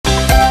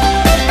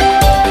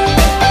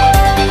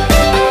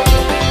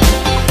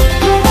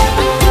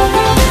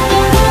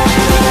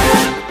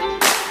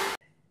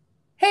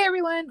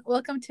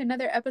Welcome to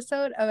another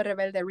episode of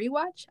Rebelde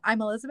Rewatch. I'm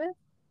Elizabeth,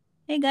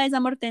 Hey guys,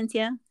 I'm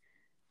Hortensia.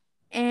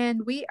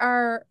 and we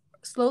are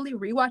slowly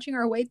rewatching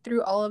our way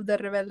through all of the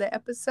Rebelde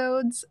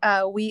episodes.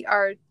 We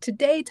are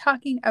today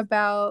talking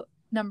about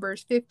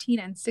numbers 15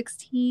 and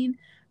 16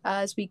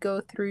 as we go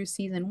through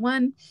season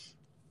 1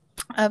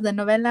 of the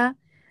novela.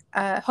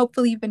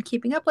 Hopefully, you've been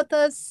keeping up with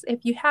us.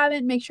 If you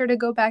haven't, make sure to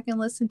go back and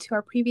listen to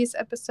our previous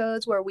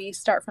episodes where we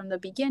start from the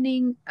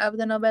beginning of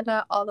the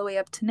novela all the way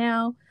up to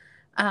now.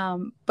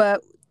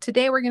 But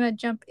today we're going to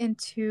jump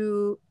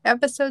into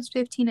episodes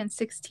 15 and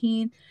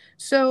 16.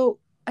 So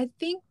I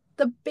think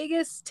the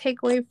biggest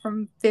takeaway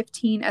from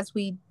 15 as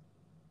we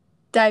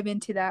dive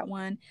into that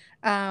one,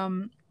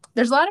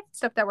 there's a lot of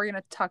stuff that we're going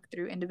to talk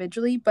through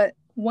individually, but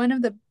one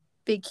of the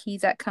big keys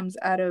that comes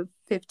out of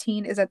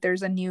 15 is that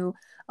there's a new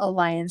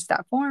alliance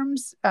that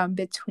forms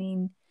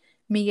between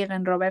Miguel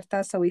and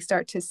Roberta. So we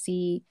start to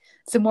see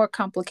some more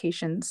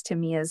complications to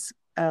Mia's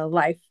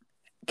life.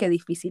 Qué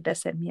difícil de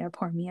ser Mia,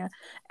 poor Mia,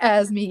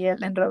 as Miguel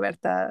and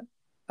Roberta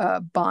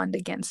bond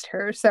against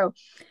her. So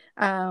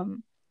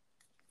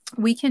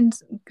we can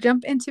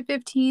jump into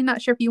 15. Not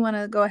sure if you want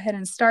to go ahead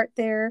and start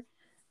there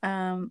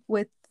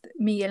with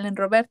Miguel and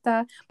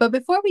Roberta. But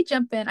before we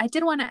jump in, I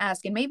did want to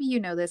ask, and maybe you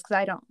know this because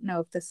I don't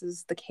know if this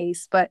is the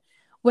case, but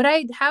what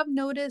I have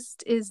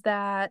noticed is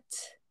that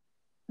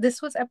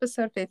this was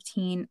episode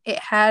 15. It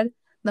had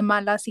the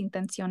Malas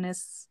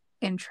Intenciones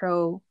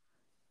intro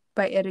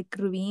by Eric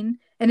Rubin,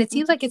 and it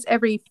seems like it's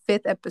every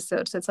fifth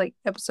episode. So it's like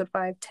episode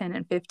 5, 10,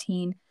 and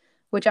 15,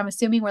 which I'm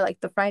assuming were like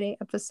the Friday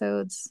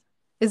episodes.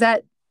 Is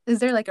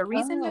there like a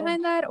reason Oh,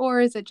 behind that, or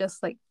is it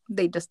just like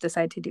they just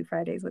decide to do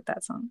Fridays with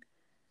that song?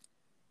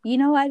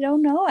 I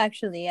don't know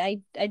actually. I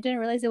didn't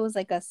realize it was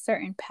like a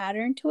certain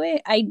pattern to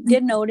it. I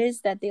did notice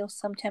that they'll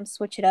sometimes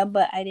switch it up,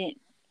 but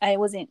I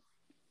wasn't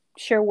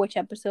sure which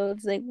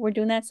episodes they were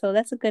doing that, so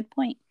that's a good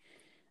point.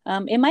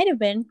 It might have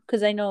been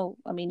because I know,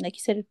 I mean, like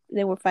you said,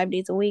 they were 5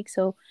 days a week,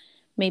 so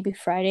maybe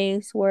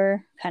Fridays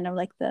were kind of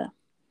like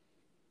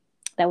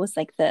that was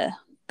like the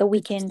The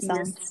weekend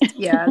song. juiciest,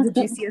 yeah, the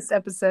juiciest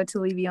episode to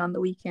leave you on the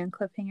weekend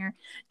cliffhanger.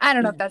 I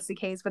don't know if Yeah. that's the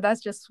case, but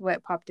that's just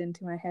what popped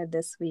into my head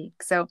this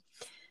week. So,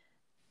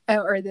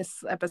 or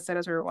this episode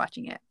as we were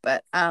watching it.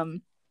 But all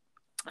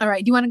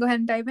right, do you want to go ahead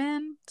and dive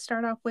in?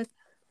 Start off with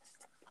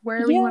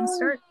wherever you want to Yeah.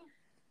 start.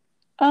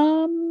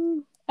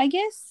 I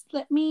guess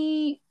let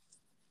me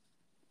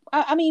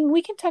I mean,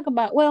 we can talk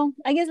about. Well,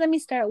 I guess let me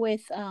start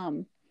with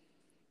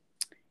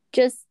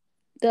just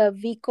the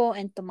Vico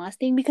and Tomas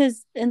thing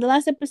because in the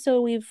last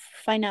episode we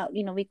find out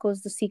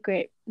Vico's the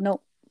secret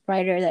note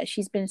writer that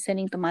she's been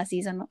sending Tomas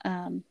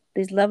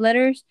these love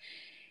letters,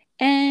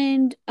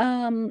 and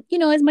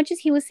as much as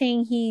he was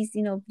saying he's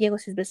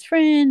Diego's his best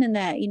friend and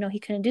that he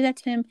couldn't do that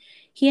to him,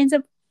 he ends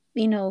up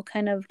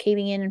kind of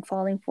caving in and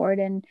falling for it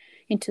and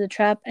into the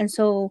trap, and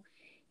so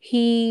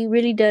he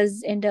really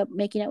does end up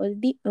making out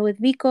with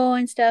Vico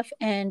and stuff,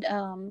 and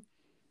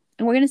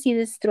we're gonna see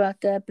this throughout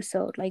the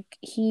episode. Like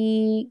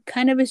he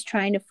kind of is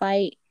trying to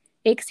fight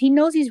it because he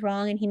knows he's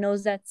wrong and he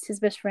knows that's his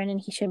best friend and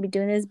he shouldn't be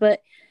doing this.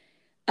 But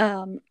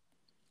um,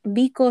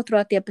 Biko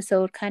throughout the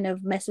episode kind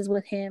of messes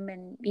with him,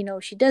 and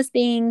she does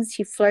things.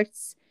 She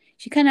flirts.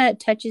 She kind of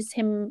touches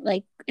him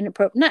like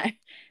inappropriate, not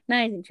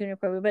anything too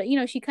inappropriate,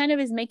 but she kind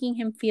of is making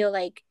him feel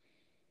like,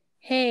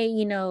 hey,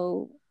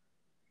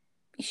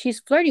 she's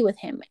flirty with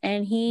him,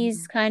 and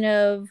he's kind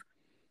of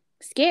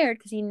scared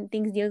because he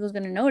thinks Diego's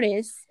gonna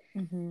notice,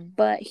 Mm-hmm.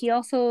 but he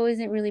also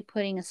isn't really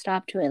putting a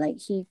stop to it. Like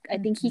I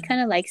think he Mm-hmm. kind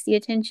of likes the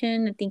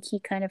attention. I think he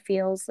kind of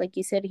feels like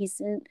you said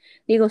he's in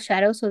Diego's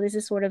shadow, so this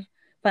is sort of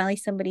finally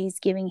somebody's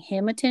giving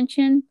him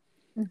attention,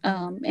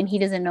 Mm-hmm. and he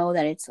doesn't know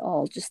that it's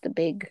all just a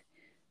big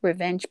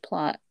revenge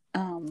plot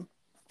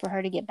for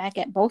her to get back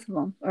at both of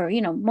them, or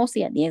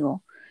mostly at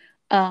Diego.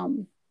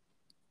 Um,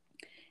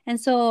 and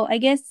so I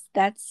guess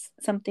that's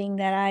something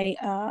that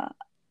I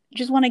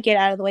just want to get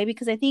out of the way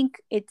because I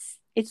think it's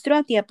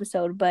throughout the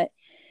episode, but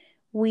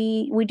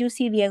we do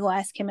see Diego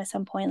ask him at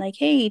some point, like,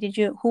 "Hey,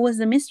 who was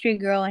the mystery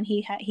girl?" And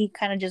he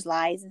kind of just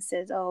lies and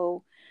says,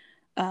 "Oh,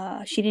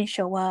 she didn't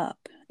show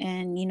up."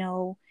 And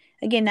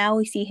again, now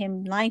we see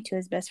him lying to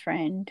his best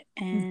friend,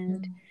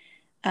 Mm-hmm.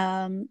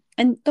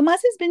 and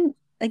Tomas has been,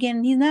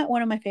 again, he's not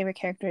one of my favorite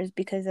characters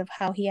because of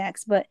how he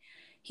acts, but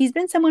he's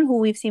been someone who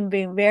we've seen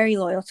being very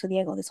loyal to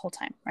Diego this whole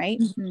time, right?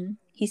 Mm-hmm.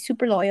 He's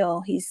super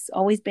loyal. He's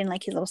always been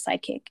like his little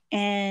sidekick,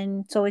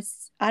 and so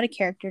it's out of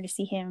character to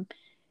see him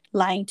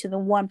lying to the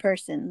one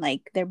person.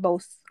 Like they're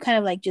both kind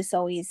of like just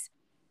always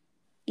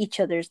each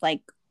other's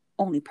like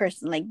only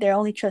person. Like they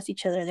only trust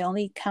each other. They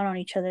only count on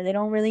each other. They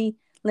don't really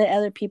let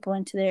other people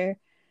into their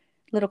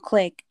little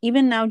clique.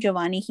 Even now,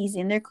 Giovanni, he's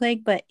in their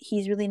clique, but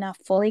he's really not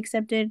fully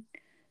accepted.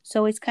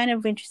 So it's kind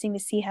of interesting to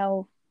see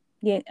how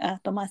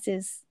Tomas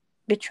is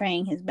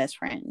betraying his best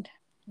friend.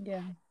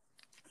 Yeah.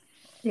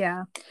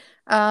 Yeah.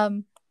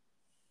 Um,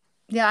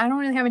 yeah, I don't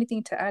really have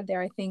anything to add there.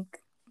 I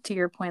think to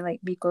your point, like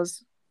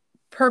Biko's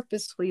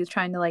purposefully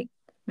trying to like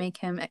make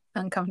him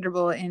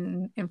uncomfortable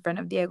in front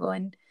of Diego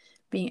and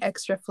being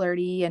extra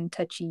flirty and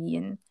touchy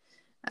and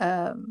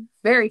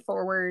very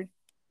forward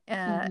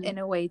Mm-hmm. in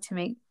a way to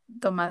make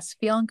Tomas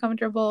feel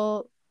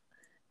uncomfortable.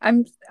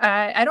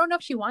 I don't know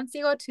if she wants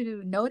Diego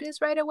to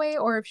notice right away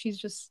or if she's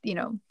just,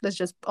 that's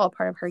just all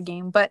part of her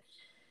game. But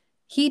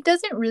he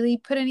doesn't really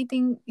put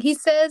anything. He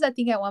says, I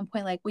think at one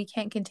point, like, we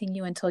can't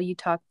continue until you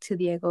talk to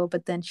Diego,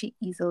 but then she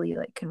easily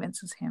like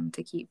convinces him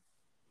to keep,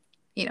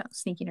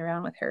 sneaking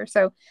around with her.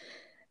 So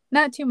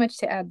not too much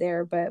to add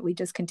there, but we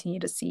just continue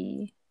to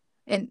see,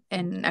 and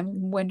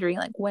I'm wondering,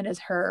 like, when is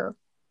her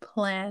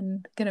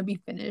plan gonna be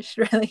finished?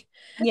 Really,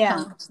 how Yeah.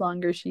 much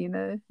longer is she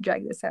gonna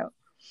drag this out?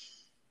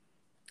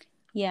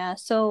 Yeah.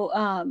 So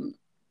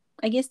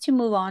I guess to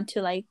move on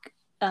to like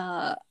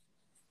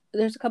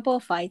there's a couple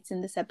of fights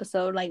in this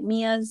episode. Like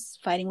Mia's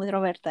fighting with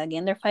Roberta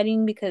again. They're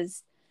fighting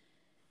because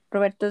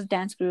Roberta's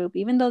dance group,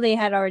 even though they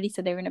had already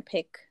said they were gonna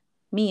pick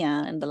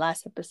Mia in the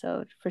last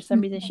episode, for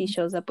some reason she Mhm.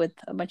 shows up with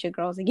a bunch of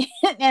girls again,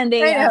 and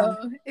they I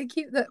know it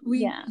keeps that we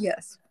yeah,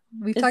 yes,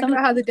 we've it's talked some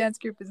about how the dance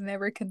group is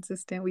never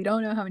consistent. We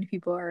don't know how many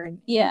people are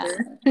in yeah.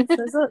 either.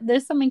 So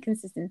there's some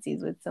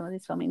inconsistencies with some of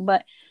these filming,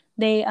 but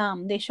they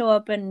show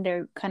up and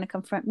they're kind of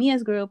confront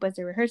Mia's group as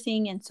they're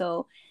rehearsing, and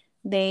so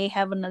they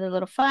have another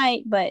little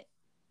fight, but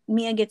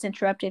Mia gets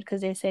interrupted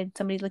because they said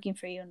somebody's looking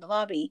for you in the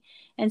lobby,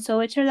 and so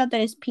it turns out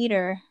that it's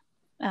Peter,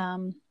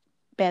 um,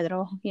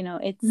 Pedro.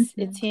 It's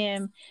Hmm.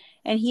 him,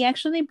 and he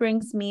actually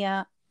brings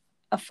Mia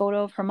a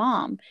photo of her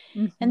mom,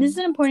 and this is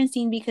Hmm. an important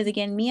scene because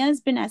again,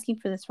 Mia's been asking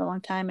for this for a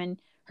long time, and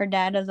her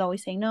dad is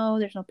always saying no,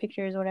 there's no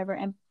pictures or whatever,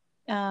 and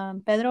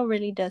Pedro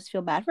really does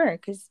feel bad for her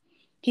because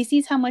he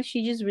sees how much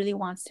she just really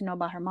wants to know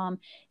about her mom.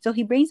 So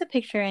he brings a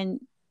picture,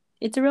 and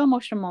it's a real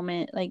emotional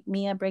moment. Like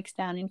Mia breaks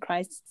down and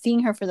cries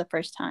seeing her for the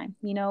first time,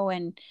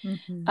 and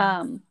Hmm.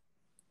 um,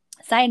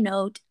 side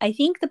note, I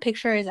think the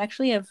picture is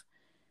actually of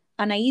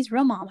Anais'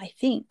 real mom. I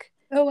think.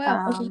 Oh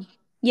wow. Okay. Um,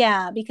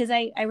 yeah, because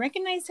I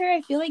recognize her.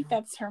 I feel like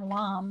that's her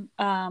mom.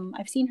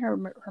 I've seen her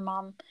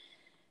mom,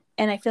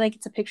 and I feel like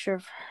it's a picture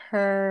of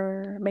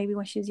her maybe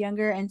when she was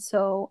younger, and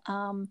so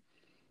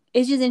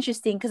it's just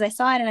interesting because I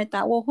saw it and I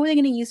thought, well, who are they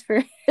going to use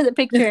for the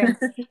picture?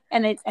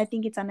 And I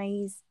think it's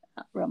Anais'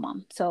 real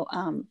mom.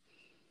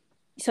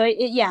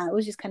 Yeah, it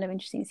was just kind of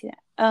interesting to see that.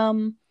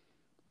 Gotcha.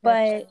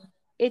 But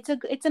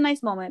it's a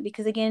nice moment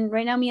because again,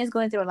 right now Mia's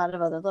going through a lot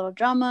of other little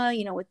drama,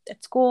 with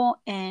at school,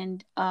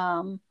 and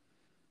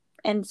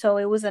so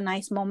it was a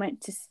nice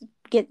moment to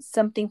get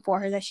something for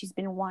her that she's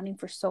been wanting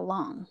for so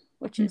long,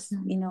 which is her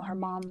Hmm.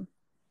 mom,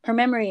 her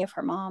memory of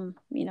her mom,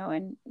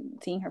 and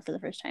seeing her for the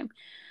first time.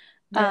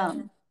 Yeah.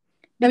 Um,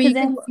 I mean,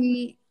 because you can then.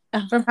 see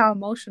Uh, from how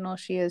emotional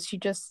she is.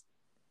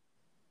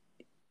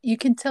 You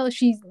can tell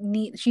she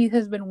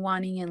has been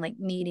wanting and like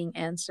needing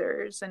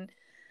answers, and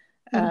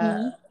uh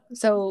mhm.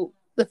 so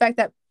the fact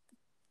that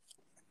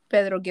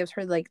Pedro gives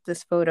her like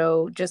this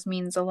photo just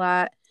means a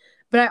lot.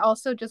 But I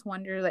also just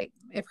wonder, like,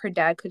 if her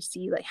dad could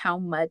see like how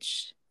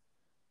much,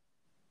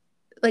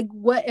 like,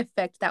 what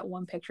effect that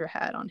one picture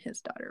had on his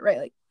daughter, right?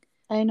 Like,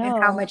 I and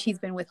how know. much he's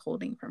been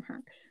withholding from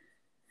her.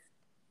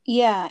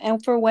 Yeah,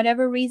 and for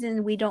whatever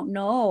reason, we don't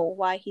know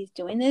why he's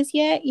doing this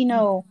yet.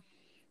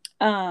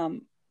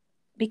 Um,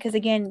 because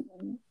again,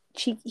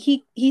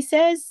 he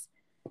says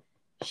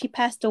she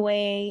passed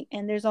away,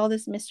 and there's all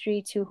this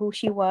mystery to who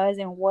she was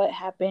and what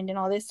happened and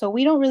all this. So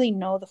we don't really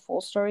know the full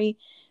story,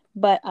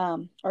 but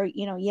or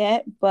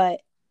yet.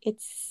 But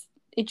it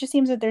just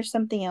seems that there's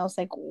something else.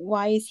 Like,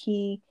 why is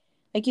he?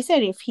 Like you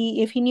said, if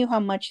he knew how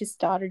much his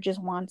daughter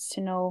just wants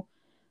to know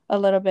a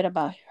little bit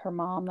about her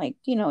mom, like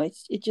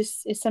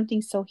it's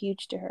something so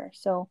huge to her.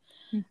 So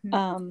Mm-hmm.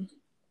 um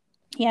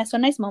yeah, so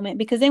nice moment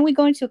because then we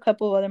go into a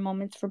couple of other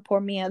moments for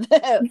poor Mia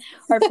that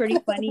are pretty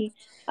funny.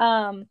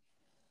 um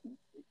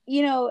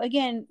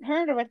Again, her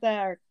and Roberta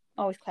are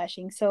always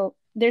clashing. So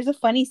there's a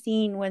funny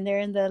scene when they're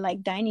in the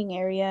like dining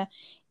area,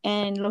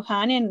 and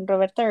Lujan and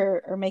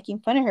Roberta are making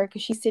fun of her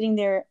because she's sitting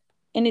there,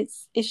 and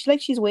it's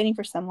like she's waiting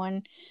for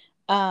someone.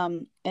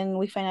 And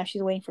we find out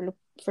she's waiting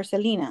for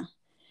Selena.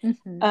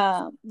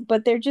 Mm-hmm.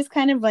 But they're just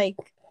kind of like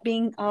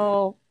being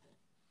all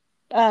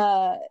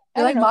I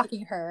They're don't like know.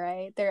 mocking her,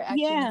 right? They're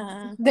acting.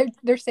 Yeah.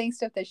 They're saying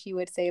stuff that she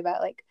would say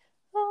about, like,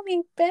 oh,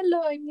 mi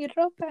pelo y mi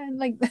ropa, and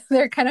like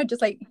they're kind of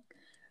just like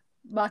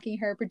mocking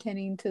her,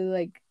 pretending to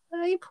like,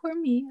 ay, poor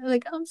me,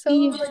 like, I'm so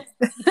Yeah.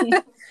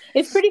 like.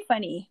 It's pretty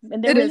funny.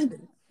 And they're It is. really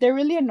they're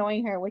really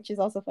annoying her, which is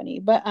also funny.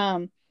 But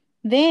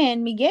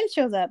then Miguel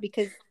shows up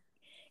because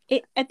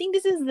I think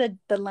this is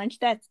the lunch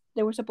that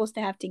they were supposed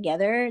to have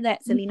together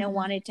that Selena Mm-hmm.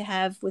 wanted to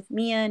have with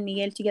Mia and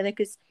Miguel together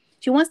because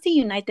she wants to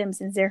unite them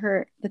since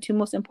they're the two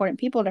most important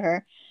people to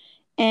her.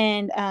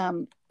 And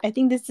I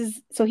think this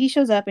is so he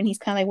shows up and he's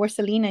kind of like, where's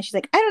Selena? She's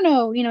like, I don't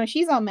know.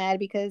 She's all mad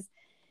because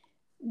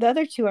the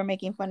other two are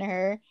making fun of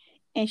her,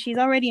 and she's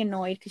already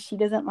annoyed because she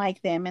doesn't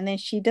like them, and then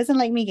she doesn't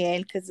like Miguel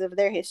because of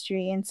their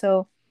history, and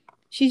so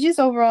she's just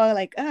overall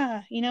like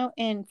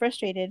and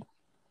frustrated,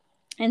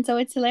 and so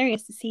it's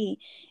hilarious to see.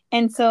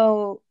 And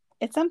so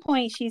at some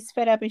point she's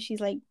fed up and she's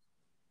like,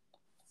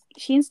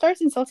 she starts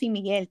insulting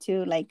Miguel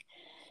too, like,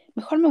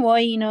 mejor me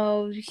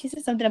voy. She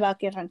says something about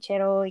que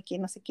ranchero y que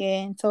no sé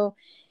qué, and so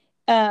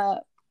uh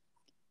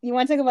You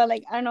want to talk about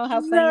like I don't know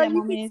how funny No, that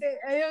you could moment is. say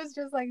it was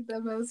just like the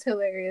most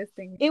hilarious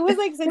thing. It was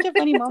like such a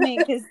funny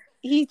moment because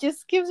he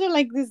just gives her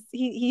like this.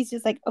 He's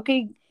just like,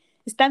 okay,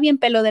 está bien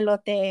pelo de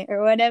lote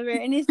or whatever,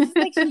 and it's just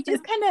like she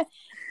just kind of.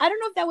 I don't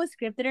know if that was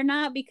scripted or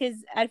not because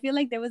I feel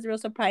like there was a real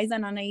surprise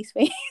on Anais'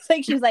 face.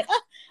 Like she was like,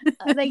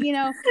 like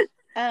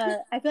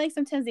I feel like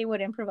sometimes they would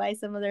improvise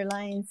some of their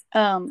lines.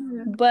 Yeah.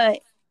 But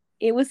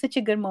it was such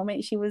a good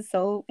moment. She was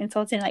so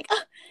insulting, like,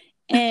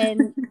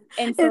 and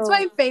It's so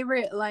my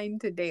favorite line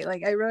to date.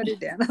 Like I wrote it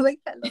down. I was like,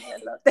 I love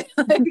that. Love that.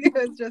 Like, it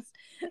was just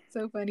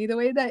so funny. The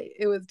way that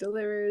it was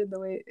delivered, the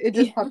way it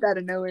just yeah. popped out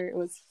of nowhere. It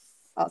was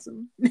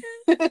awesome.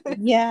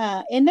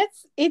 Yeah, and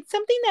it's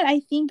something that I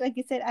think, like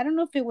I said, I don't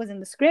know if it was in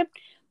the script,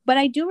 but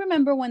I do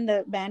remember when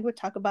the band would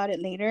talk about it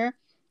later.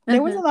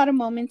 There was a Uh-huh. lot of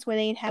moments where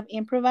they'd have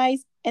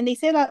improvised, and they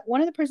said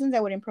one of the persons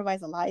that would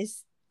improvise a lot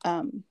is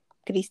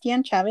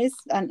Christian Chavez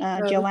and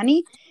Oh,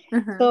 Giovanni.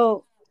 uh-huh.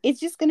 So it's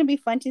just gonna be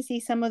fun to see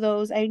some of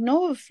those. I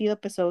know of a few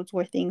episodes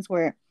where things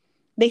where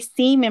they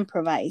seem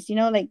improvised.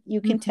 Like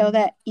you can tell Mhm.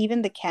 that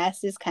even the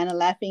cast is kind of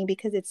laughing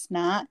because it's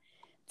not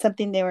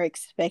something they were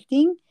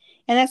expecting.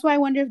 And that's why I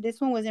wonder if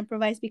this one was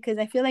improvised because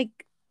I feel like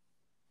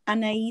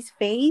Anais'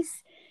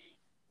 face,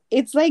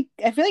 it's like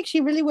I feel like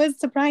she really was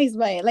surprised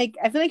by it. Like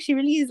I feel like she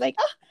really is like,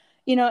 oh,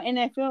 and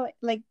I feel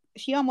like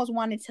she almost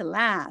wanted to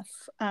laugh.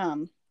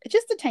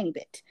 Just a tiny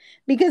bit.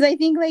 Because I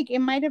think like it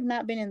might have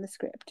not been in the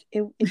script.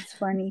 It's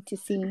funny to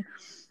see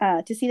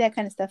that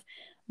kind of stuff.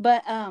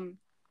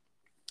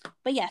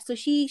 But yeah, so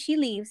she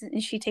leaves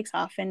and she takes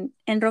off and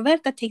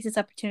Roberta takes this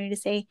opportunity to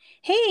say,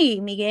 hey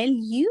Miguel,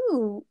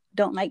 you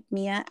don't like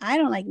Mia, I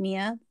don't like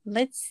Mia,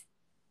 let's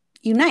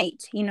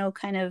unite,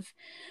 kind of.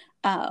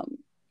 um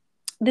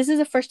this is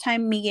the first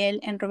time Miguel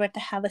and Roberta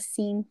have a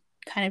scene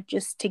kind of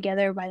just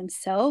together by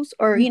themselves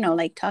or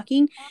like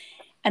talking.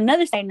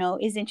 Another side note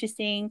is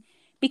interesting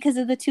because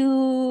of the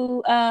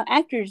two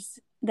actors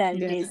that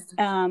it Yeah. is.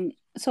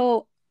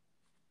 So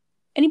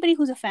anybody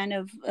who's a fan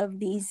of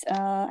these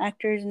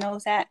actors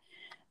knows that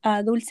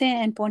Dulce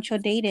and Poncho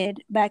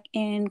dated back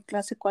in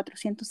Clase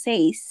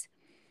 406.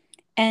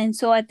 And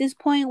so at this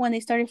point, when they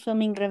started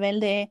filming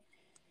Rebelde,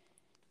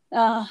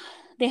 uh,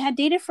 they had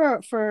dated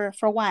for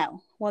a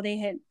while they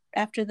had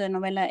after the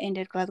novela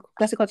ended,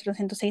 Clase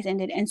 406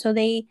 ended, and so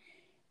they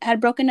had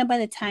broken up by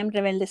the time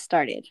Rebelde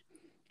started.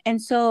 And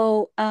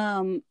so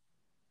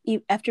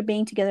after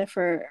being together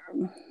for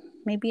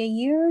maybe a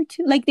year or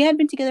two, like they had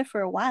been together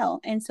for a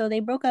while, and so they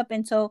broke up.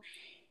 And so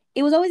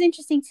it was always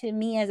interesting to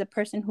me as a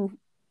person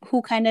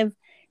who kind of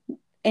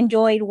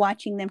enjoyed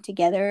watching them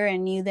together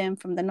and knew them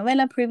from the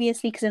novela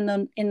previously because in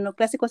the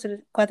Clásico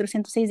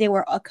 406 they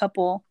were a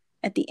couple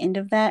at the end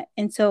of that.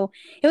 And so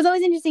it was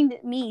always interesting to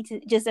me to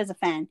just as a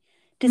fan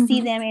to see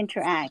Mhm. them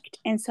interact.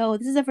 And so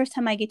this is the first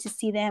time I get to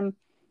see them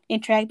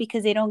interact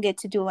because they don't get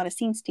to do a lot of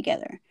scenes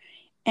together.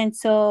 And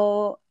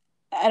so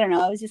I don't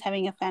know, I was just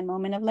having a fan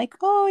moment of like,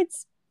 oh,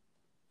 it's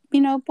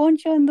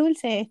Poncho and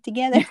Dulce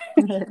together.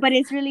 But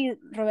it's really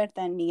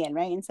Roberta and Miguel,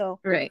 right? And so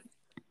Right.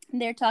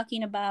 they're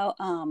talking about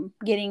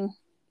getting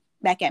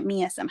back at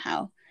Mia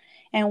somehow.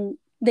 And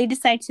they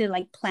decide to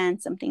like plan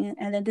something.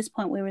 And at this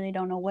point we really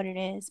don't know what it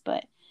is,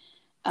 but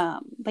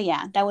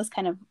yeah, that was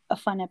kind of a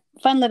fun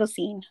little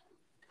scene.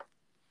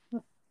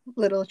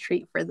 Little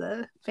treat for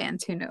the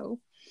fans who know.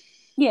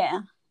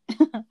 Yeah.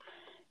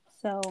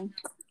 So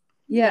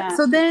Yeah. yeah.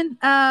 So then,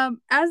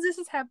 as this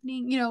is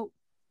happening,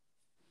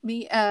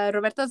 me,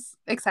 Roberta's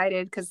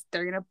excited because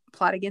they're gonna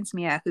plot against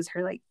Mia, who's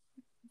her like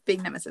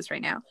big nemesis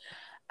right now.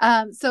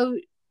 So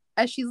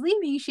as she's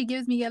leaving, she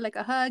gives Miguel like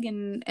a hug,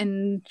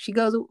 and she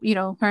goes,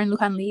 her and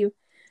Lujan leave.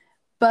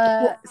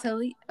 Well, But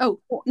Sally,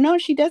 no,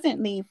 she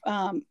doesn't leave.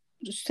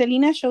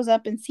 Selena shows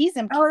up and sees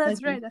them that's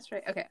right, hugging. that's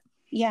right. Okay,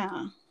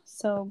 Yeah.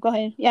 So go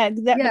ahead. Yeah,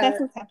 but that's yeah.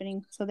 what's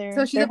happening. So So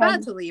they're she's they're about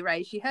hugging. to leave,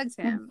 right? She hugs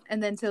Mm-hmm. him,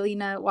 and then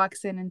Selena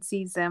walks in and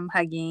sees them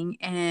hugging,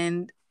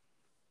 and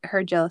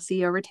her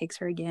jealousy overtakes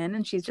her again,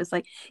 and she's just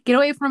like, "Get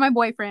away from my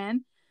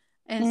boyfriend!"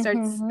 and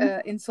starts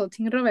Mm-hmm.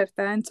 insulting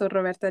Roberta. And so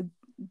Roberta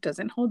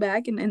doesn't hold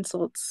back and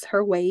insults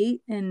her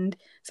weight, and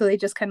so they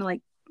just kind of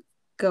like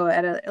go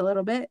at it a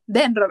little bit.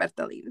 Then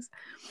Roberta leaves.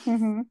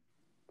 Mm-hmm.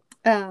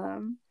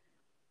 Um,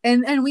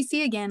 and we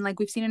see again, like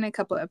we've seen in a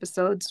couple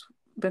episodes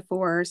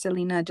before,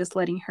 Selena just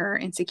letting her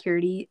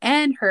insecurity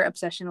and her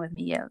obsession with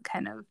Mia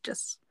kind of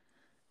just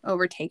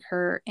overtake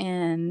her,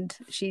 and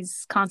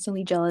she's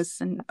constantly jealous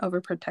and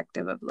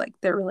overprotective of like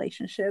their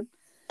relationship.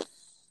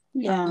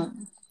 Yeah.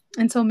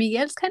 And so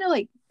Miguel's kind of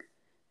like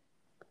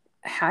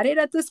had it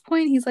at this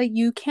point. He's like,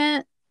 you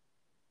can't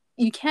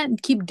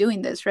keep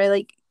doing this, right?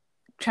 Like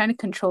trying to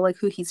control like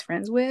who he's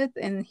friends with,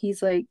 and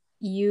he's like,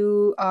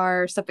 you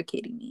are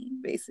suffocating me,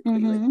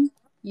 basically. Like Mm-hmm.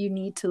 you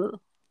need to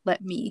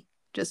let me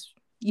just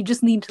you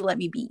just need to let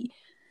me be.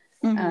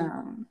 Mm-hmm.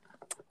 um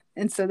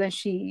and so then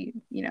she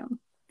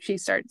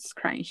starts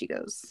crying. She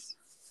goes,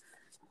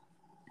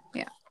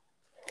 yeah.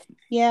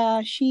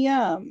 Yeah, she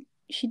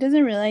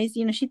doesn't realize,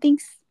 she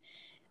thinks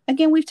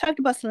again, we've talked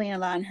about Selena a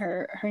lot and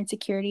her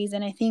insecurities,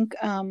 and I think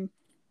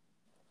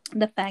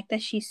the fact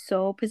that she's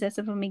so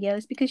possessive of Miguel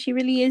is because she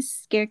really is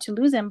scared to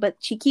lose him, but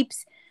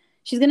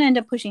she's gonna end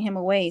up pushing him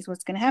away is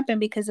what's gonna happen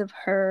because of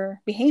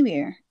her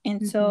behavior.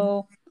 And Mm-hmm.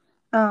 so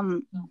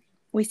um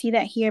we see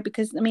that here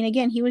because I mean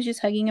again he was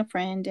just hugging a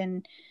friend,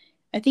 and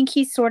I think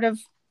he's sort of,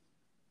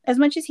 as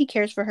much as he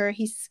cares for her,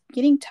 he's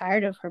getting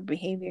tired of her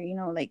behavior,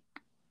 like,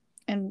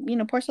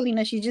 and poor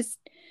Selena, she just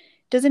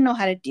doesn't know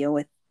how to deal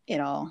with it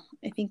all.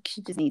 I think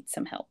she just needs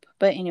some help.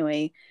 But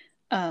anyway,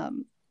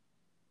 um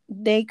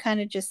they kind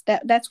of just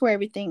that's where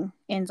everything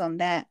ends on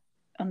that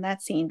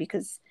scene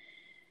because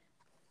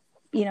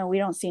we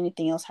don't see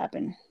anything else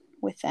happen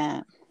with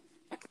that.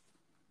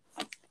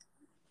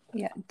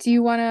 Yeah. Do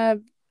you want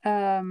to?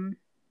 I don't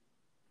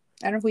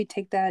know if we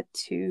take that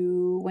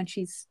to when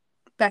she's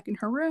back in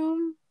her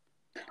room.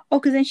 Oh,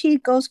 because then she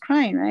goes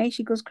crying, right?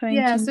 She goes crying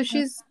Yeah. to So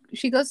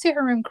she goes to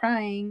her room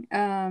crying.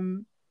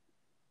 And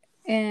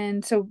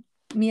so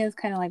Mia's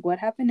kind of like, "What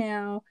happened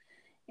now?"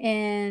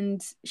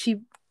 And she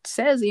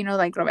says,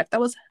 like Roberta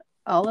was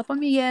all up on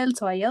Miguel,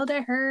 so I yelled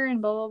at her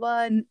and blah blah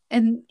blah.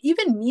 And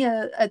even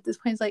Mia at this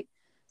point is like,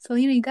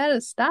 Selena, you gotta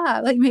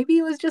stop. Like maybe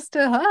it was just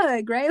a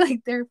hug, right?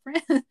 Like they're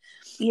friends.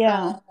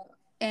 yeah.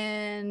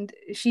 And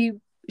she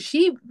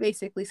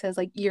basically says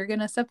like you're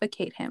gonna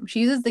suffocate him.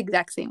 She uses the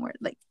exact same word,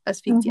 like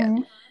asphyxia.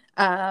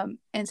 Mm-hmm.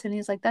 And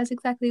Sydney's like, that's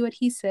exactly what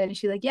he said. And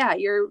she's like, yeah,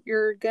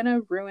 you're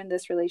gonna ruin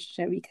this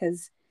relationship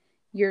because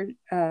you're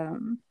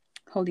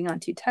holding on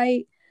too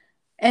tight.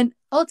 And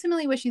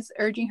ultimately, what she's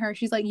urging her,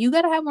 she's like, you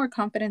got to have more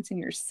confidence in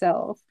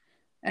yourself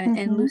and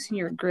Mm-hmm. loosen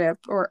your grip,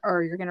 or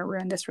you're going to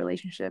ruin this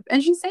relationship.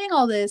 And she's saying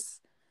all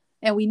this,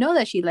 and we know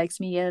that she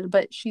likes Miguel,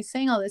 but she's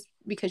saying all this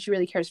because she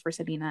really cares for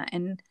Selena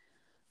and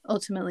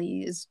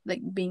ultimately is like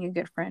being a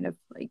good friend of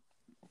like,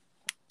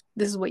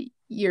 this is what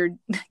you're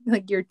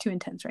like, you're too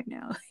intense right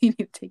now. You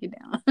need to take it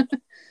down.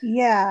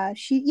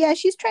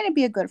 She's trying to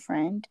be a good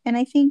friend, and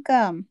I think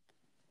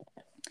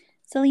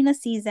Selena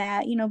sees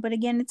that, but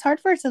again, it's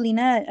hard for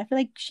Selena. I feel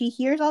like she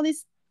hears all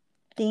these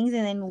things,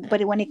 and then,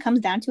 but when it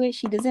comes down to it,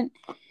 she doesn't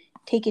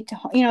take it to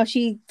heart.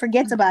 She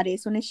forgets about it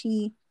as soon as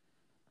she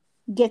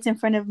gets in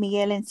front of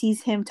Miguel and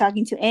sees him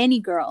talking to any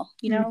girl.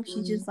 She's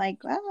Mm-hmm. just like,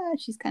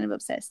 she's kind of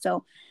obsessed.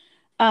 So,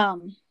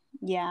 um,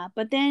 yeah.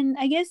 But then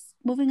I guess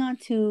moving on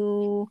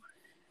to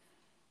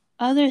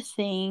other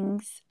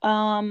things.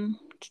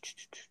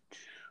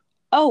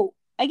 Oh,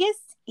 I guess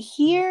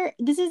here,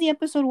 this is the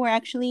episode where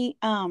actually,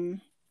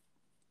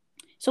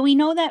 so we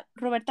know that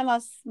Roberta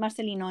lost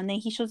Marcelino, and then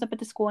he shows up at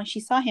the school and she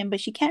saw him, but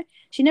she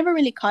never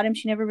really caught him.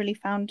 She never really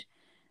found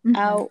Mm-hmm.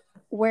 out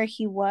where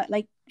he was.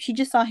 Like, she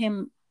just saw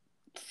him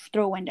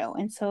through a window.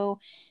 And so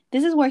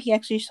this is where he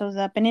actually shows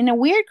up. And in a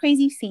weird,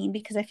 crazy scene,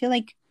 because I feel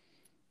like,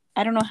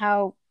 I don't know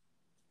how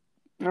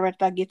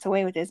Roberta gets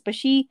away with this, but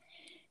she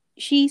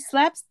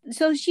slaps,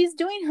 so she's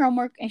doing her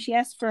homework and she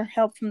asks for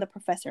help from the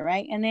professor,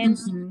 right? And then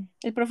Mm-hmm.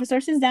 the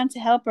professor sits down to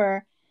help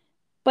her,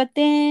 but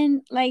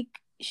then like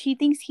she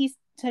thinks he's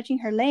touching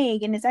her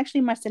leg, and it's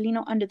actually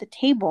Marcelino under the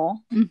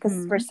table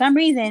because for Mm-hmm. some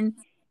reason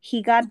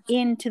he got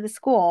into the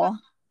school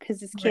because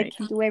this kid Right.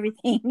 can do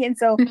everything. And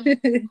so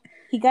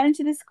he got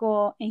into the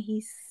school and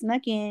he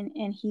snuck in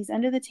and he's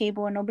under the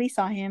table and nobody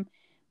saw him,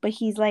 but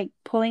he's like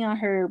pulling on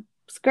her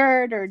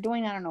skirt or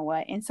doing I don't know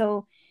what. And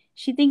so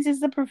she thinks it's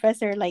the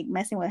professor like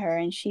messing with her,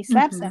 and she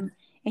slaps Mm-hmm. him,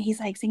 and he's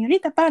like,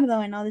 Senorita Pardo,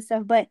 and all this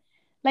stuff. But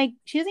like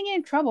she doesn't get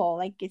in trouble.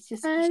 Like it's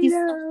just I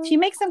know. she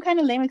makes some kind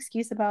of lame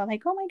excuse about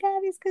like, oh my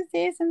god, it's because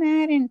this and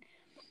that. And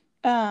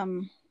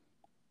um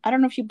I don't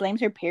know if she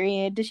blames her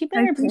period. Does she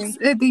blame her period?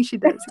 I think she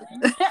does.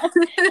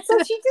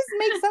 So she just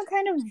makes some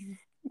kind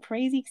of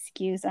crazy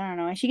excuse. I don't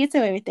know. And she gets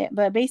away with it.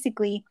 But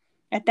basically,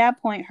 at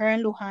that point, her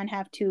and Lujan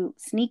have to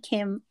sneak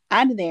him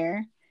out of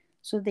there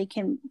so they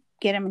can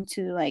get him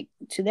into like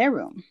to their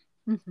room.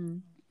 Mm-hmm.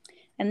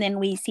 And then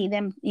we see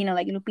them,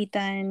 like Lupita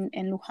and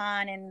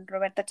Lujan and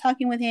Roberta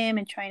talking with him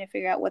and trying to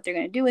figure out what they're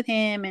going to do with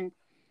him, and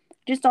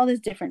just all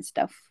this different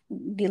stuff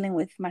dealing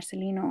with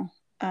Marcelino.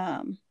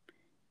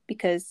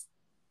 Because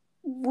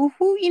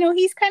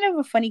he's kind of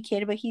a funny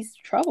kid, but he's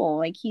trouble.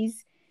 Like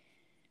he's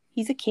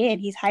a kid.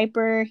 He's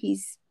hyper.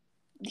 He's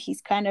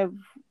kind of,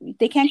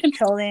 they can't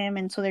control him,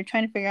 and so they're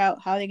trying to figure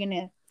out how they're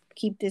gonna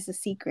keep this a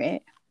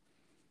secret.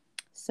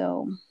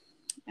 So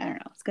I don't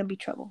know. It's gonna be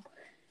trouble.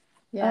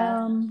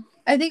 Yeah. Um.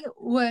 I think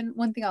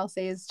one thing I'll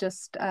say is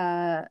just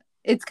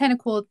it's kind of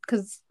cool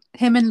because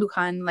him and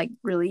Lujan like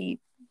really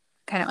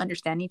kind of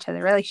understand each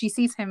other, right? Like she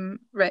sees him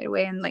right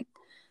away and like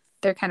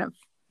they're kind of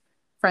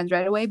friends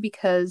right away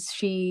because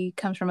she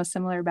comes from a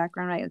similar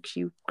background, right? Like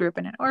she grew up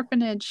in an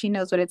orphanage. She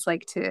knows what it's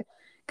like to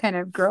kind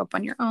of grow up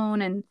on your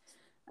own. And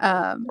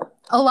a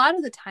lot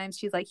of the times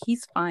she's like,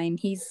 he's fine.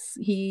 He's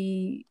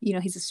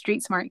a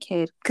street smart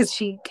kid because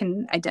she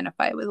can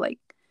identify with like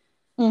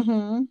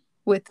Mm-hmm.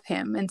 with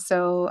him. And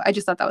so I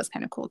just thought that was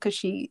kind of cool because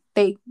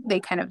they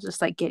kind of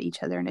just like get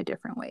each other in a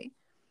different way.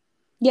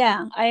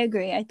 Yeah, I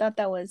agree. I thought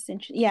that was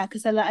interesting. Yeah,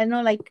 because I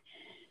know like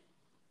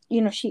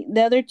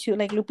the other two,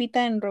 like Lupita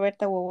and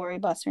Roberta, will worry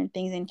about certain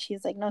things, and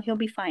she's like, no, he'll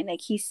be fine.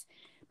 Like he's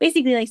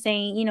basically like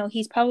saying,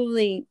 he's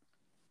probably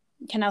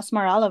can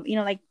outsmart all of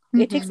like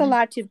it takes a Mm-hmm.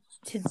 lot to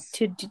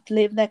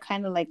live that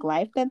kind of like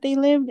life that they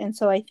lived, and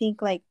so I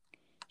think like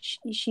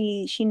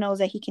she knows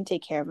that he can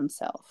take care of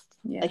himself.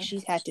 Like Yeah.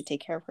 she's had to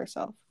take care of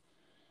herself.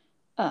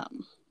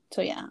 Um.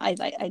 So yeah, I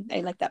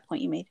like that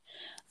point you made.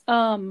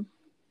 Um.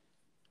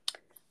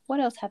 What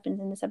else happens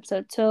in this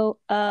episode? So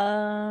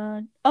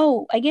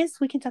oh, I guess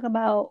we can talk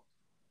about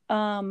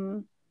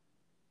um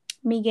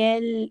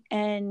Miguel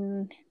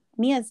and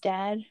Mia's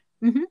dad.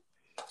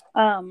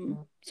 Mm-hmm.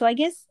 So I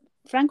guess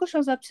Franco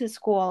shows up to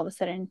school all of a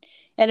sudden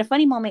at a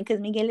funny moment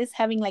because Miguel is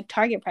having like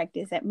target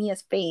practice at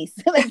Mia's face.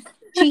 Like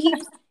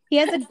he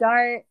has a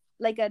dart,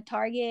 like a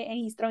target, and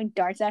he's throwing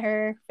darts at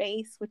her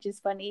face, which is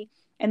funny.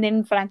 And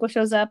then Franco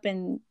shows up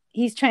and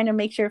he's trying to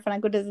make sure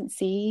Franco doesn't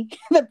see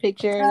the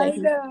picture. I Like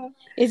know.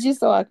 it's just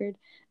so awkward.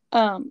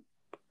 Um,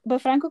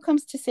 but Franco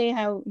comes to say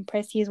how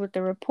impressed he is with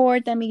the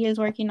report that Miguel's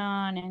working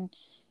on, and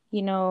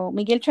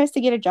Miguel tries to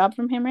get a job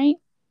from him, right?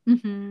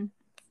 Mm-hmm.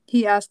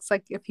 He asks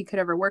like if he could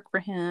ever work for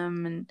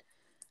him, and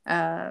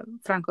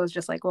Franco's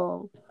just like,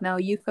 well, no,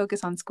 you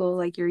focus on school.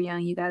 Like you're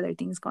young, you got other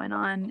things going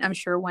on. I'm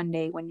sure one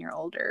day when you're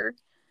older.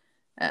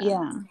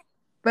 Yeah,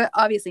 But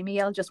obviously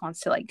Miguel just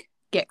wants to like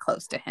get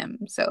close to him,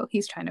 so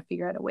he's trying to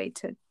figure out a way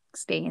to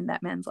stay in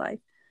that man's life.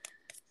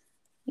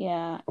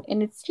 yeah,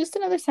 and it's just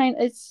another sign.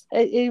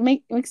 It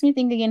makes me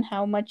think again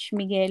how much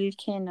Miguel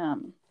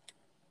can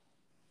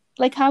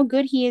like how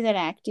good he is at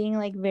acting,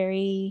 like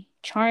very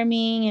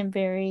charming and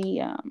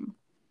very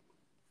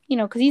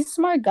because he's a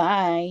smart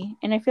guy,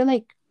 and I feel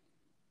like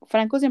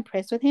Franco's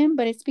impressed with him,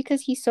 but it's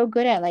because he's so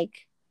good at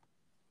like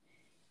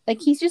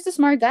he's just a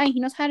smart guy. He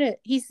knows how to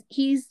he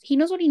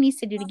knows what he needs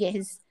to do to get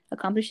his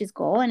accomplish his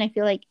goal, and I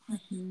feel like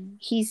Mm-hmm.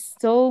 he's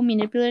so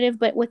manipulative,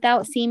 but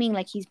without seeming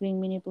like he's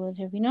being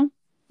manipulative, you know.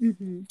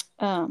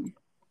 Mm-hmm. Um,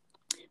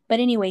 but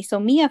anyway, so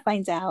Mia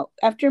finds out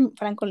after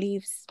Franco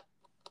leaves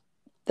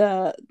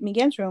the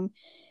Miguel's room.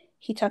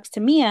 He talks to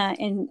Mia,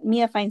 and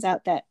Mia finds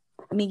out that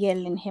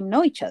Miguel and him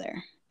know each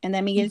other, and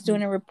that Miguel's Mm-hmm.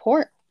 doing a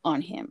report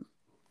on him.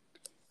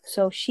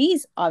 So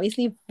she's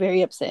obviously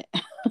very upset.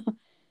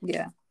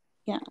 Yeah.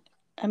 Yeah,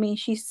 I mean,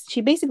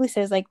 she basically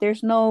says like,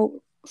 "There's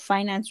no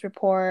finance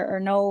report or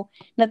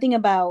nothing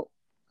about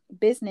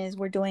business.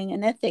 We're doing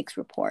an ethics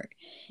report,"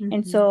 and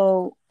Mm-hmm.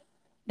 so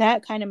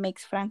that kind of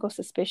makes Franco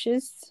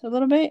suspicious a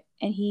little bit,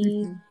 and he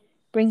Mm-hmm.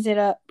 brings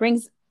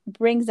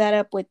that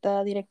up with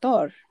the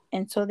director,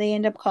 and so they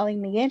end up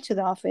calling Miguel to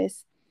the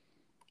office,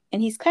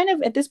 and he's kind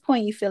of at this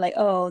point you feel like,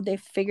 oh, they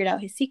figured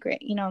out his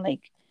secret,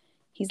 like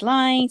he's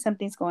lying,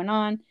 something's going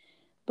on,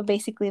 but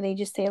basically they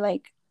just say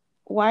like,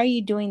 why are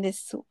you doing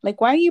this, like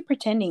why are you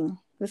pretending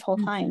this whole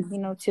time,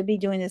 Mm-hmm. to be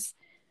doing this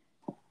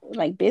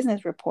like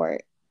business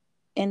report.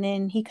 And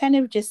then he kind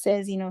of just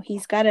says,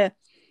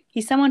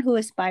 he's someone who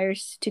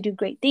aspires to do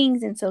great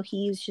things, and so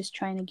he's just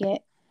trying to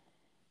get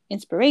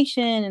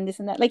inspiration and this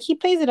and that. Like he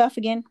plays it off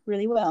again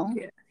really well.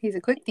 Yeah. He's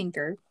a quick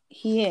thinker.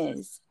 He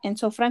is. And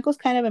so Franco's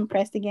kind of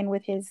impressed again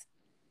with his,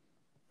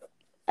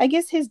 I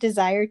guess, his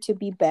desire to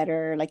be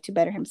better, like to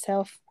better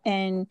himself.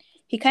 And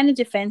he kind of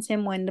defends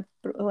him when the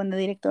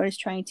director is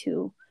trying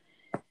to,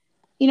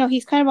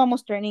 he's kind of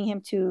almost threatening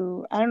him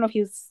to, I don't know if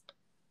he was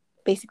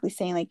basically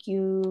saying like,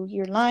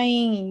 you're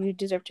lying and you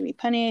deserve to be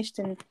punished,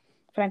 and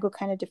Franco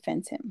kind of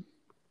defends him.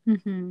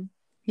 Mm-hmm.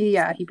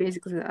 Yeah, he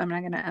basically said, I'm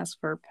not gonna ask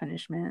for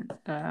punishment.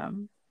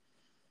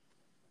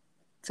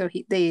 So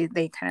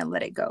they kind of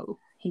let it go.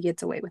 He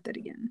gets away with it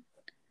again.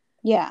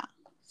 Yeah.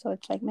 So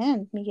it's like,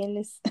 man, Miguel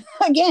is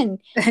again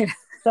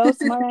so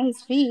smart on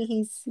his feet.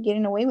 He's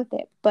getting away with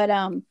it. But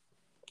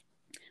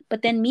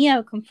then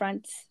Mia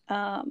confronts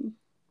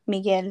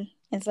Miguel.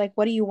 It's like,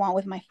 what do you want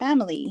with my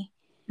family?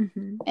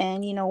 Mm-hmm.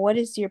 And what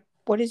is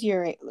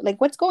your like,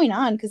 what's going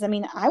on? Because I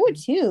mean, I would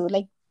too.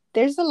 Like,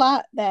 there's a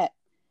lot that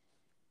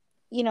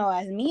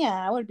as Mia,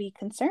 I would be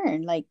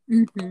concerned. Like,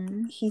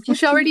 Mm-hmm. he Well, just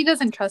she keeps. already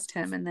doesn't trust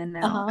him, and then Uh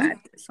now huh. add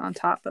this on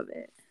top of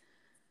it.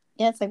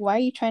 Yeah, it's like, why are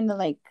you trying to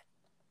like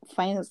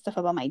find out stuff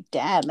about my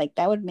dad? Like,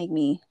 that would make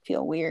me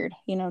feel weird,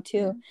 Yeah.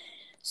 too.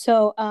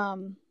 So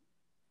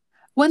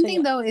One so thing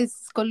yeah. though is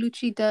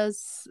Colucci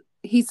does.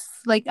 He's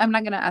like, I'm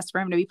not gonna ask for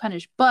him to be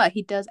punished, but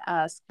he does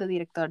ask the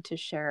director to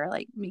share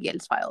like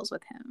Miguel's files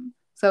with him.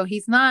 So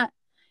he's not.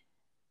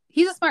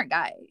 He's a smart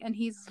guy, and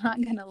he's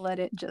not gonna let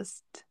it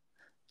just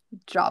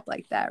drop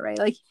like that, right?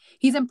 Like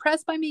he's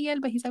impressed by Miguel,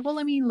 but he's like, well,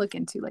 let me look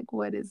into like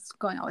what is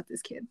going on with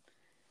this kid.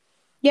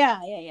 Yeah.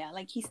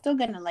 Like, he's still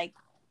gonna like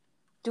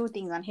do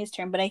things on his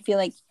term, but I feel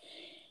like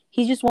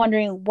he's just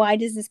wondering, why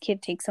does this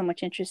kid take so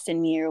much interest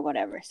in me or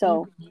whatever.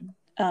 So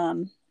Mm-hmm.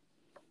 um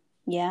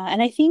yeah,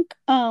 and I think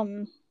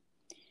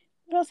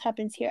what else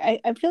happens here?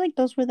 I feel like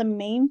those were the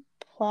main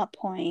plot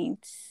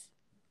points.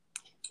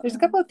 There's a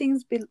couple of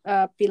things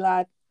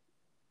Pilar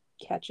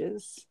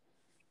catches,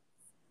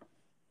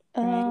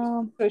 right?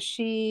 Um So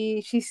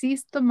she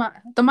sees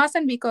Tomas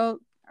and Vico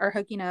are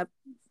hooking up.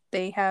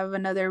 They have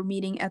another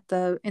meeting at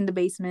the in the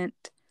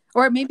basement,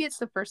 or maybe it's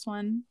the first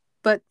one.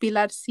 But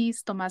Pilar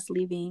sees Tomas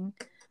leaving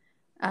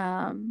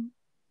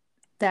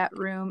that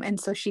room, and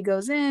so she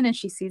goes in and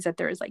she sees that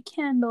there is like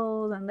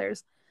candles and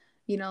there's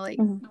like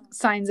Mhm.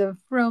 signs of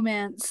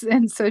romance.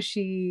 And so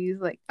she's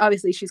like,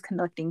 obviously she's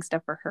collecting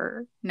stuff for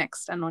her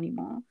next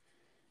Anonimo.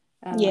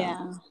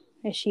 Yeah,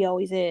 as she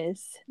always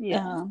is.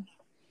 Yeah.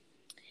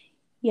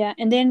 Yeah,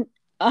 and then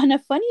on a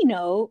funny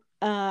note,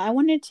 I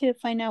wanted to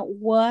find out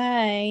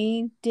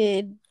why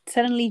did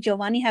suddenly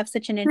Giovanni have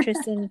such an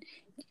interest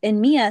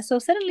in Mia? So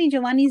suddenly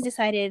Giovanni's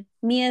decided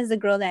Mia is the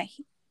girl that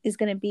is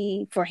gonna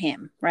be for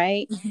him,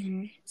 right?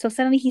 Mm-hmm. So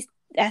suddenly he's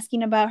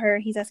asking about her.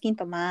 He's asking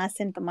Tomas,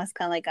 and Tomas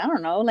kind of like, I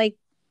don't know, like,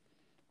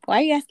 why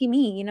are you asking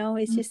me?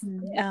 It's just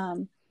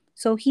Mm-hmm.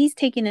 so he's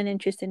taking an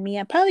interest in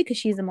Mia, probably because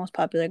she's the most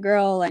popular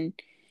girl, and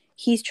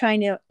he's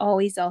trying to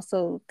always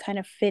also kind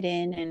of fit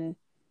in and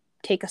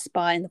take a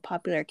spot in the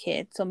popular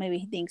kid. So maybe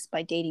he thinks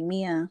by dating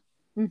Mia,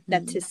 Mm-hmm.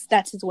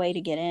 that's his way to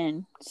get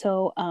in.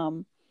 So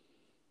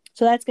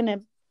that's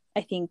gonna,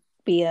 I think,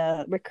 be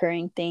a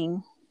recurring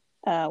thing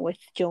with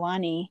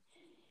Giovanni.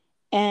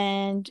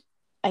 And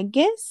I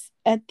guess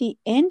at the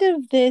end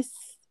of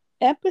this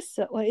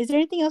episode, is there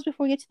anything else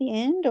before we get to the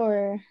end,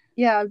 or?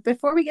 Yeah,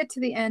 before we get to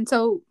the end,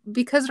 so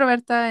because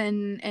Roberta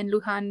and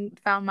Lujan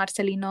found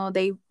Marcelino,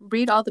 they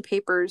read all the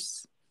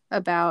papers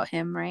about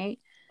him, right?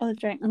 Oh,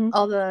 that's right. Mm-hmm.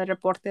 All the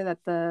reporte that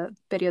the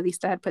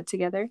periodista had put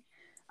together.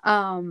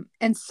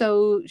 And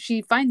so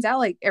she finds out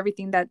like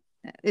everything that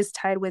is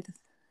tied with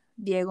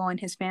Diego and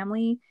his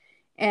family.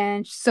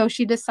 And so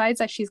she decides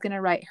that she's gonna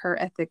write her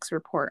ethics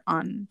report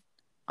on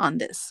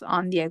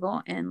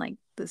Diego and like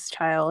this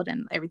child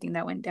and everything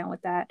that went down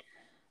with that.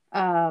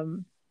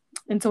 Um,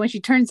 and so when she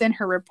turns in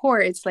her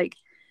report, it's like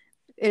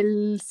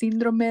el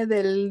síndrome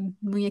del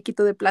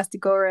muñequito de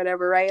plástico or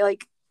whatever, right?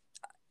 Like,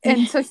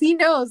 and so he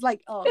knows,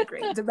 like, oh,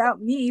 great, it's about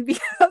me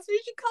because that's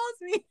what she calls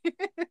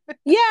me.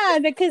 Yeah,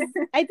 because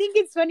I think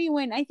it's funny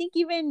when I think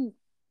even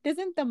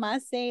doesn't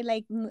Tomas say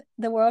like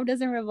the world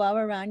doesn't revolve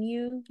around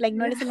you, like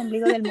no Yeah. eres el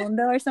ombligo del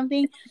mundo or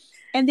something,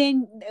 and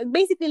then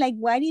basically like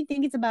why do you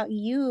think it's about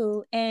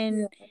you? Yeah.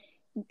 And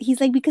he's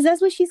like, because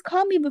that's what she's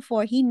called me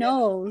before. He Yeah.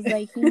 knows,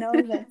 like he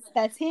knows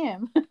that's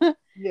him.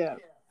 Yeah.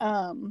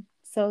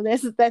 So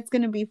that's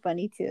gonna be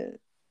funny too.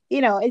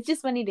 It's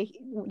just funny to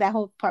that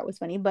whole part was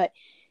funny, but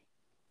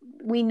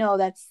we know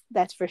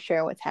that's for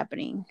sure what's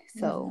happening. Mm-hmm.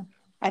 So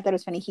I thought it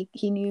was funny.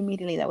 He knew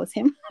immediately that was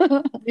him.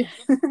 Yeah.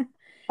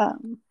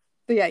 um,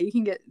 But yeah, you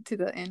can get to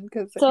the end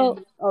because the end so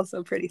is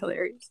also pretty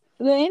hilarious.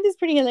 the end is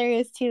pretty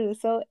hilarious too.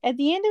 So at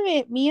the end of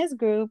it, Mia's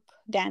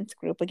dance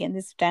group again,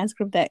 this dance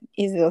group that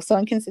is so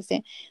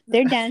inconsistent.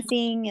 They're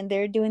dancing and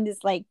they're doing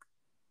this like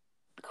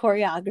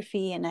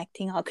choreography and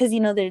acting all because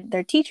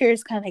their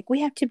teachers kind of like, we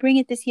have to bring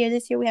it this year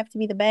we have to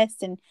be the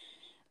best, and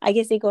I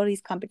guess they go to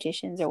these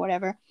competitions or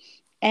whatever.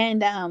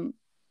 And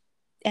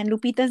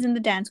Lupita's in the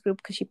dance group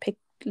because she picked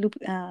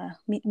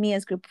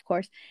Mia's group, of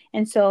course.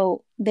 And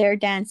so they're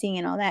dancing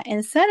and all that.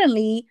 And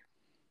suddenly,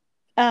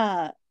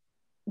 uh,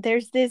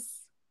 there's this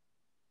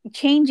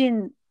change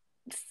in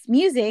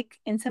music,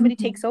 and somebody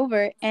Mm-hmm. takes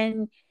over,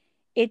 and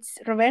it's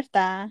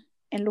Roberta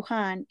and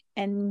Lujan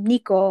and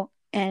Nico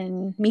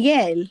and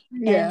Miguel and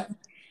Yeah.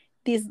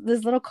 this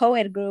little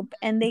co-ed group,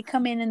 and they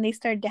come in and they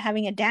start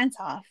having a dance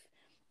off,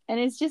 and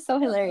it's just so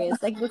hilarious.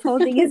 Like this whole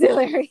thing is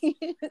hilarious.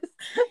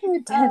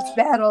 Dance uh,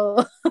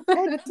 battle.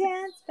 a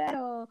dance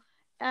battle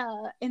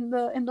in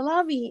the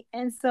lobby,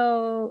 and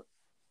so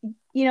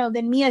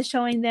then Mia's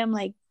showing them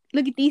like,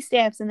 look at these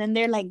steps, and then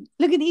they're like,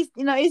 look at these.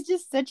 It's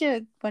just such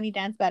a funny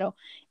dance battle.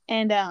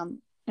 And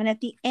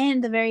at the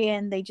end, the very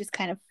end, they just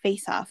kind of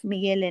face off,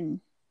 Miguel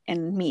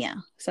and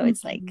Mia. So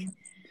it's like,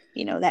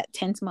 Mm-hmm. that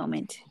tense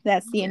moment.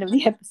 That's the end Yeah, of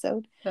the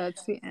episode.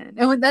 that's the end.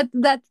 And when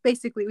that's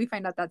basically we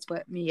find out that's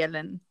what Miguel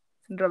and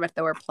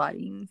Roberta were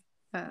plotting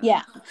uh,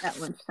 Yeah. at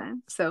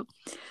lunchtime. So,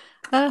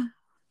 uh,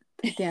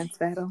 the dance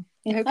battle.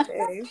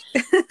 Okay.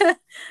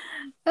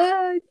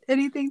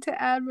 Anything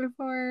to add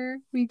before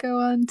we go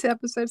on to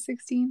episode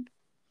 16?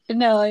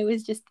 No, it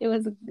was just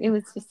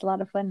a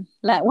lot of fun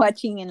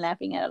watching and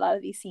laughing at a lot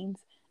of these scenes.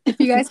 If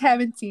you guys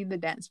haven't seen the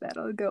dance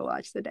battle, go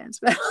watch the dance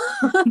battle.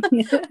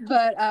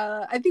 But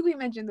I think we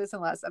mentioned this in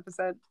the last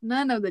episode.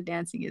 None of the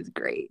dancing is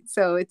great.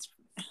 So it's,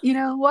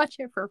 watch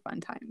it for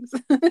fun times.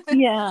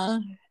 Yeah,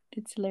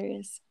 it's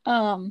hilarious.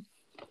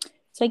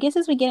 So I guess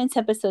as we get into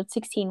episode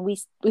 16,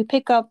 we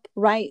pick up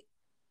right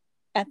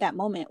at that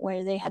moment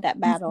where they had that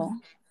battle.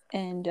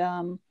 And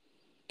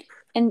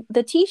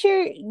the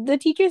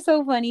teacher's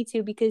so funny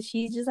too, because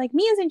she's just like,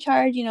 Mia's in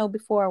charge,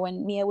 before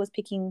when Mia was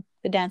picking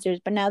the dancers,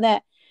 but now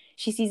that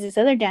she sees this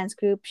other dance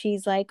group,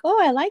 she's like, oh,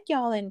 I like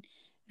y'all. And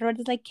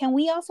Roberta's like, can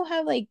we also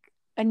have like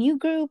a new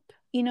group,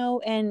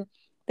 and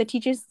the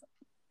teacher's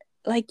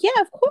like,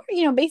 yeah, of course,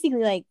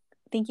 basically like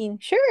thinking,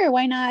 sure,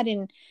 why not?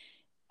 And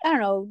I don't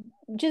know,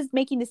 just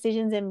making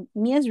decisions. And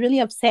Mia's really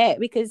upset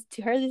because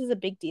to her this is a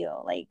big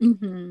deal. Like,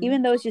 Mm-hmm.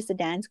 even though it's just a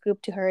dance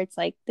group, to her it's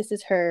like this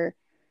is her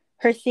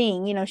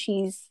thing.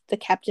 She's the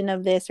captain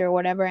of this or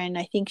whatever. And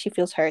I think she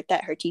feels hurt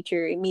that her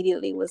teacher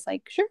immediately was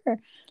like, sure,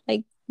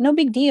 like no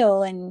big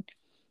deal. And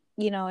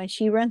and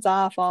she runs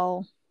off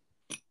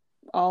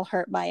all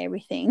hurt by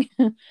everything.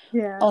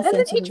 Yeah. All And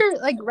the sensitive. teacher,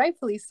 like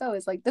rightfully so,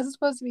 is like, this is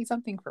supposed to be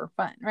something for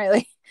fun, right?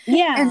 Like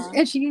Yeah.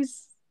 and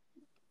she's,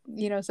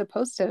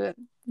 supposed to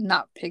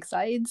not pick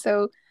sides.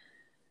 So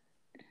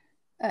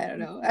I don't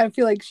know. I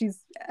feel like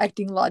she's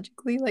acting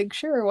logically, like,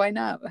 sure, why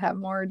not have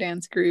more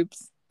dance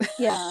groups?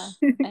 Yeah,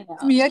 I know.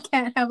 Mia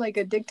can't have like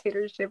a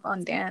dictatorship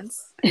on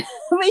dance.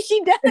 But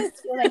she does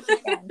feel like she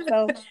can.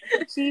 So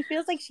she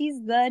feels like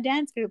she's the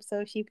dance group.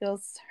 So she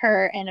feels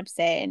hurt and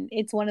upset. And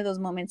it's one of those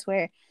moments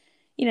where,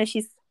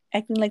 she's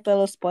acting like the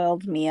little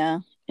spoiled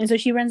Mia. And so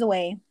she runs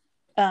away,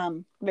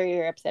 very,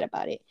 very upset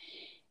about it.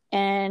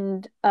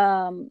 And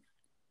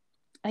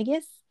I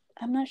guess,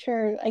 I'm not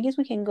sure. I guess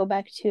we can go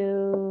back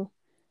to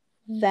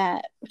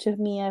that, to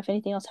Mia, if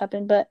anything else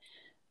happened. But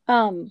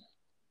um,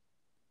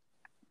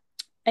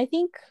 I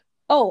think,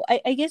 oh,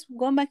 I guess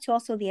going back to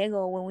also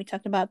Diego when we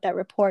talked about that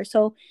report.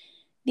 So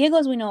Diego,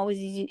 as we know, is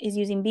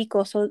using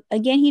Vico. So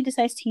again, he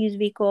decides to use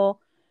Vico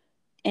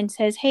and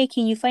says, "Hey,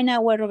 can you find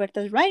out what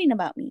Roberta's writing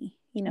about me?"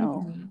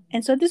 Mm-hmm.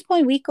 And so at this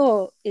point,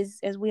 Vico is,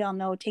 as we all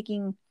know,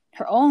 taking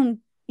her own,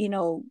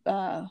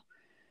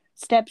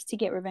 steps to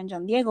get revenge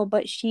on Diego.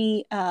 But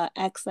she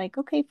acts like,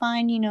 "Okay,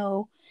 fine,"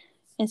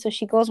 and so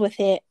she goes with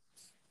it.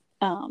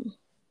 Um,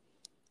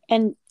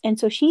 and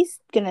so she's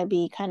gonna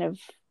be kind of,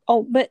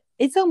 oh, but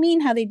it's so mean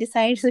how they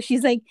decide. So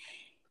she's like,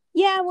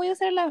 yeah, voy a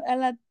usar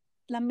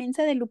la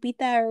mensa de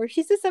Lupita, or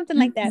she says something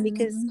like that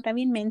because Mm-hmm.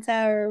 también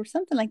mensa or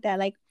something like that.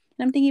 Like,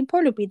 and I'm thinking,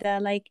 poor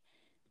Lupita, like,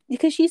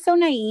 because she's so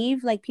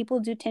naive, like, people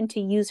do tend to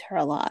use her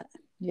a lot.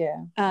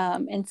 Yeah.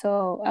 And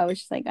so I was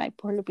just like, I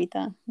poor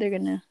Lupita, they're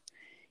gonna,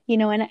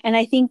 and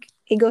I think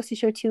it goes to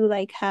show too,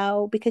 like,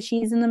 how, because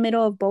she's in the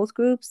middle of both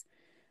groups,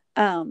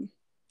 um,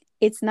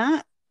 it's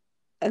not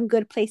a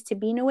good place to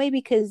be in a way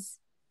because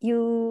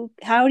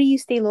how do you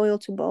stay loyal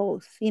to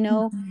both?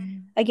 Mm-hmm.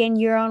 Again,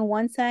 you're on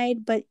one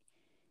side, but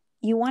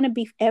you want to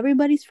be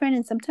everybody's friend,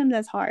 and sometimes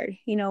that's hard,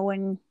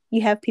 when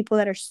you have people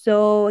that are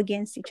so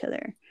against each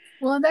other.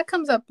 Well, that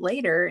comes up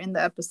later in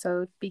the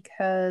episode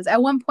because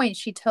at one point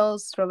she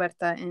tells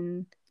Roberta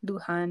and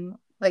Lujan,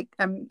 like,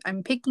 I'm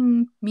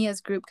picking Mia's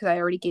group because I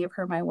already gave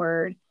her my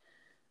word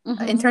in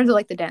Mm-hmm. terms of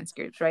like the dance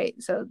groups, right?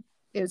 So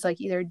it was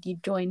like either you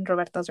join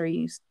Roberta's or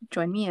you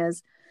join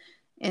Mia's.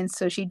 And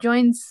so she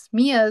joins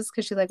Mia's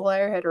because she's like, well, I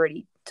had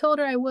already told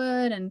her I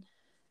would,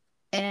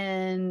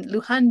 and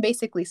Lujan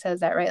basically says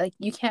that, right? Like,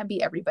 you can't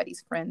be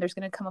everybody's friend. There's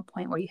going to come a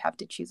point where you have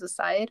to choose a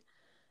side,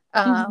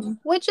 Mm-hmm.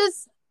 which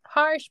is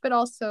harsh, but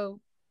also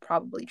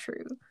probably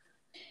true.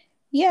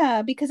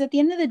 Yeah, because at the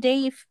end of the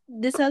day,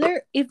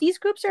 if these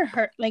groups are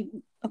hurt, like,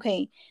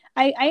 okay,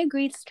 I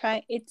agree,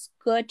 it's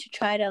good to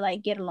try to,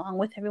 like, get along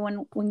with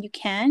everyone when you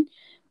can,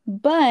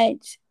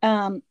 but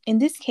in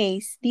this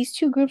case, these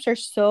two groups are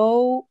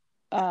so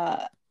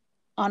on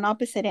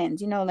opposite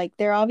ends, like,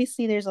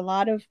 there's a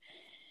lot of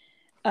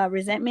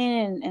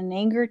resentment and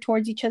anger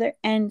towards each other.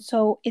 And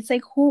so it's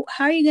like,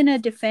 how are you going to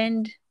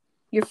defend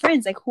your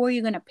friends? Like, who are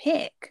you going to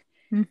pick?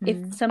 If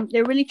Mm-hmm.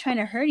 they're really trying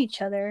to hurt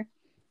each other,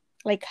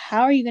 like,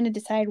 how are you going to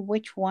decide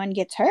which one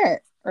gets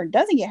hurt or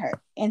doesn't get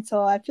hurt? And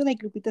so I feel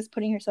like Lupita's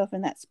putting herself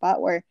in that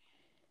spot where,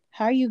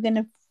 how are you going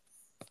to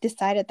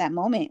decide at that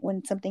moment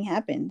when something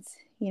happens?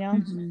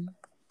 Mm-hmm.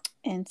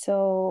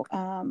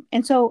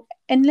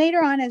 And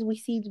later on, as we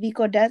see,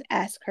 Vico does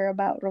ask her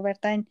about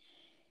Roberta, and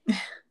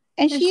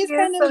And she she is is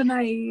kind so of,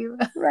 naive.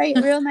 right,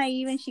 real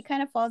naive, and she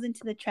kind of falls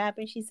into the trap,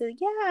 and she says,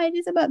 yeah, it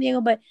is about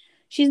Diego, but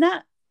she's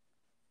not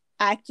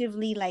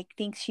actively, like,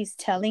 thinks she's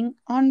telling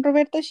on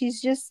Roberta. She's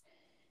just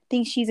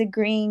thinks she's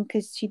agreeing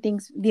because she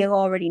thinks Diego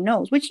already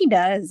knows, which he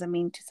does, I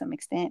mean, to some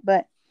extent.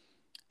 But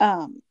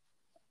um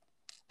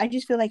I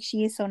just feel like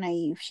she is so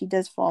naive. She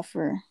does fall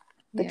for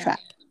the Yeah. trap.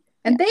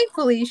 And Yeah.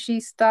 thankfully,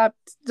 she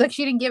stopped, like,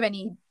 she didn't give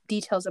any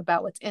details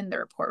about what's in the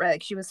report, right?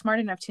 Like, she was smart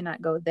enough to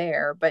not go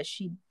there, but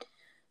she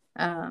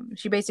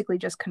basically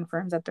just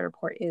confirms that the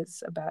report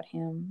is about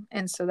him.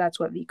 And so that's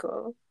what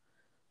Vico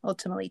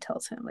ultimately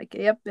tells him, like,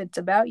 yep, it's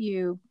about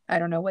you. I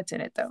don't know what's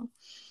in it though.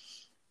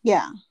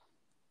 Yeah.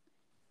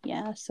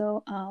 Yeah.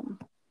 So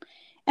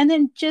and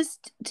then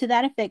just to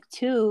that effect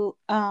too,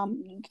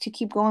 to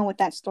keep going with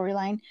that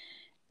storyline,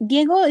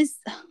 Diego is,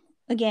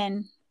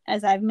 again,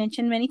 as I've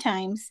mentioned many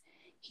times,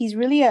 he's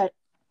really a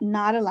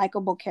not a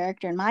likable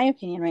character in my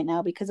opinion right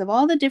now because of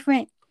all the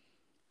different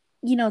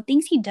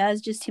things he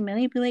does just to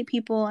manipulate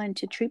people and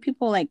to treat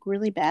people like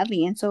really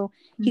badly. And so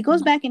he goes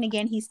Mm-hmm. back, and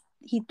again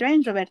he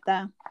threatens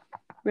Roberta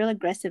real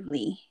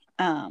aggressively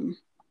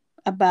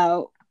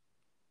about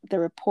the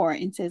report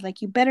and says,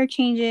 like, you better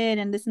change it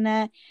and this and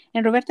that.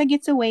 And Roberta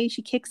gets away,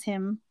 she kicks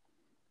him,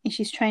 and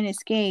she's trying to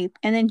escape.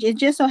 And then it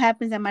just so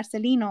happens that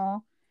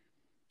Marcelino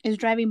is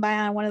driving by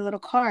on one of the little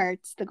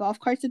carts, the golf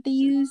carts that they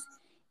use,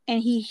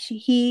 and he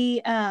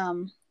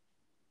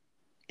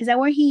is that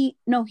where he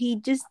no he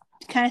just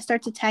kind of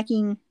starts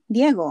attacking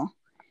Diego.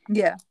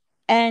 Yeah.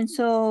 And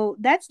so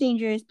that's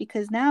dangerous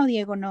because now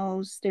Diego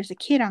knows there's a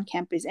kid on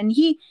campus, and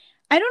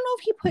I don't know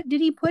if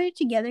he put it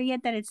together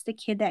yet that it's the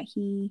kid that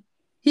he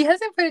He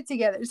hasn't put it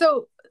together.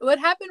 So what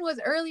happened was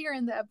earlier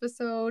in the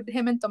episode,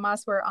 him and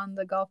Tomas were on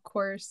the golf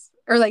course,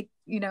 or like,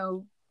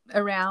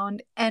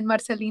 around, and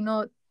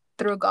Marcelino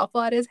threw a golf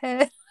ball at his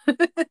head,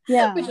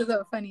 Yeah. which is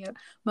a funny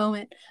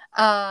moment.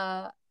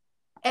 Uh,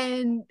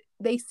 and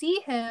they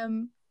see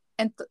him,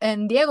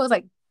 and Diego's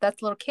like,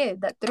 "That's a little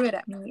kid that threw it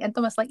at me." And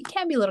Tomas like, "It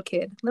can't be a little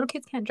kid. Little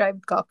kids can't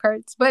drive golf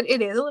carts, but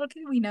it is a little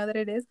kid. We know that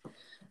it is."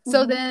 So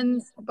Mm-hmm.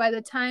 then, by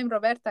the time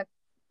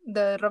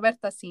the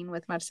Roberta scene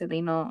with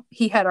Marcelino,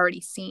 he had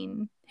already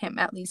seen him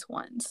at least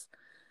once.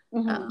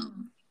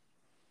 Mm-hmm.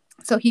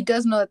 So he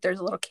does know that there's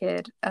a little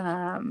kid.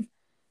 I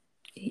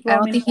don't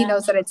Roaming think he around.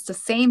 knows that it's the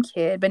same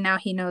kid, but now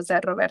he knows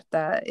that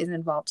Roberta is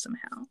involved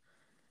somehow.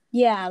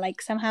 Yeah,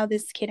 like somehow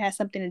this kid has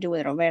something to do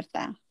with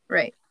Roberta.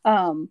 Right.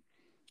 Um,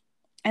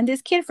 and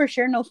this kid for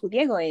sure knows who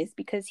Diego is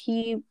because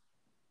he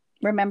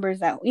remembers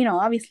that,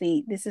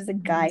 obviously this is a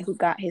Mm-hmm. guy who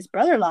got his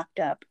brother locked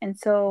up. And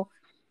so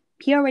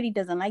he already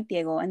doesn't like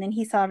Diego. And then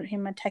he saw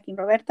him attacking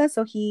Roberta.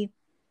 So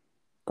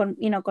con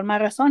más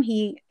razón,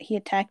 he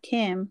attacked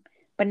him.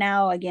 But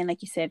now, again,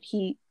 like you said,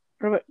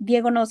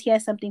 Diego knows he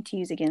has something to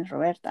use against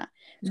Roberta.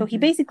 So he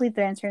Mm-hmm. basically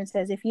threatens her and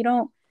says, if you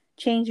don't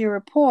change your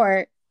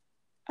report,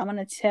 I'm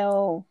going to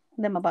tell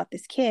them about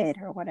this kid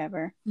or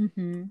whatever.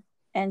 Mm-hmm.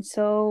 And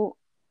so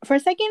for a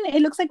second,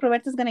 it looks like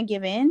Roberta's going to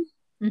give in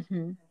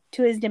Mm-hmm.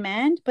 to his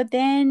demand, but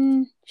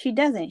then she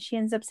doesn't. She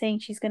ends up saying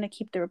she's going to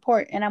keep the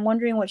report. And I'm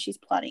wondering what she's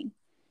plotting.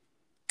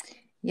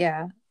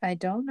 Yeah, I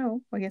don't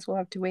know. I guess we'll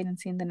have to wait and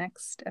see in the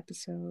next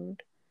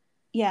episode.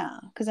 Yeah,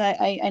 because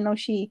I know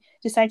she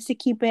decides to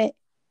keep it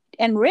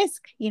and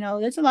risk.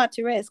 There's a lot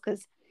to risk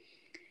because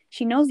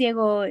she knows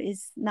Diego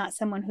is not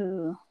someone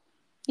who,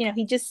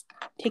 he just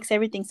takes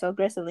everything so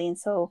aggressively. And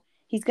so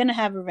he's going to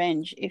have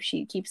revenge if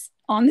she keeps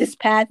on this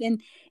path.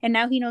 And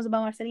now he knows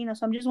about Marcelino.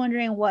 So I'm just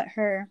wondering what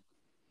her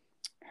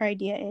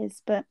idea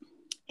is. But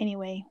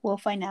anyway, we'll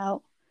find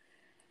out.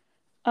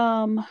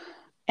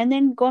 And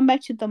then going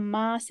back to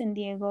Tomas and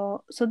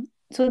Diego.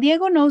 So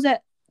Diego knows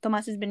that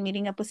Tomas has been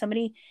meeting up with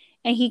somebody,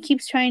 and he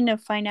keeps trying to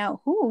find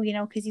out who,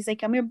 because he's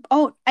like, I'm your.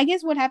 Oh, I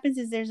guess what happens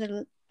is there's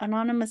an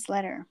anonymous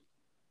letter,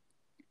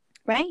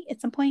 right?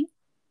 At some point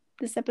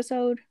this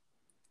episode.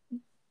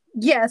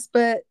 Yes,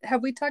 but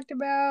have we talked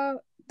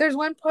about? There's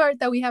one part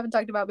that we haven't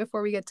talked about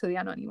before we get to the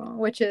Anonimo,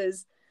 which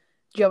is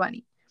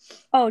Giovanni.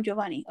 Oh,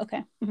 Giovanni.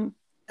 Okay.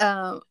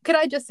 Mm-hmm. Could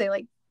I just say,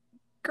 like,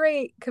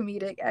 great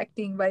comedic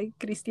acting by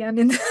Christian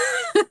in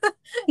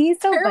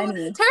He's so terrible,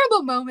 funny.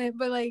 terrible moment,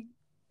 but like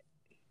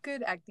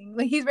good acting.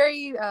 Like he's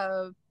very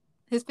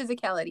his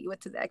physicality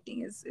with his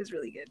acting is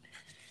really good.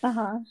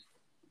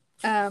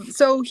 Uh-huh.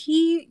 So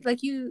he,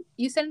 like you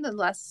said in the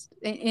last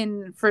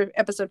in for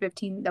episode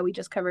 15 that we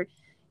just covered,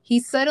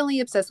 he's suddenly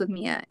obsessed with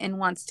Mia and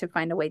wants to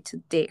find a way to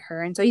date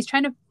her, and so he's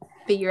trying to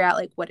figure out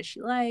like what is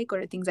she like, what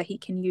are things that he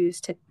can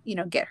use to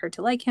get her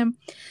to like him.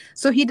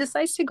 So he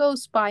decides to go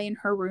spy in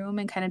her room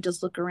and kind of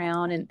just look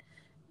around and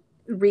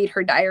read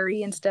her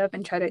diary and stuff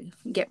and try to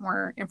get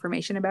more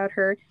information about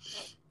her.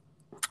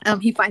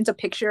 He finds a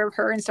picture of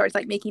her and starts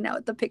like making out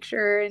with the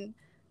picture and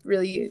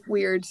really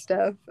weird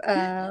stuff.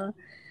 But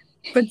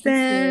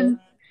then,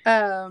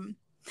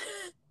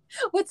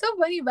 what's so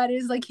funny about it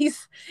is like he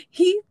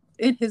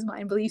in his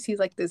mind believes he's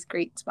like this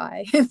great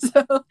spy, and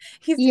so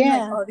he's doing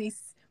like all these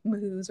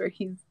moves where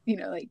he's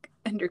like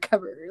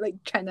undercover, like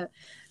trying to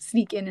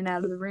sneak in and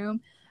out of the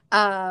room.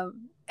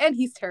 And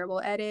he's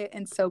terrible at it,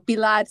 and so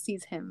Pilar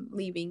sees him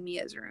leaving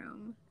Mia's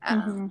room.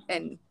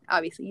 And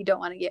obviously you don't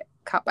want to get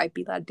caught by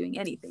Pilar doing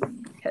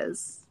anything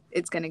because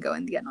it's going to go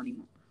in the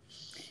anonymous.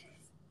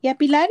 Yeah,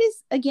 Pilar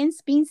is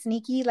against being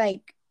sneaky.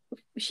 Like,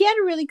 she had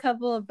a really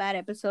couple of bad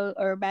episodes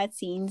or bad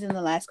scenes in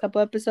the last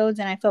couple episodes,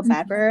 and I felt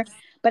bad for her.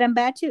 But I'm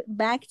back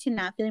to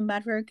not feeling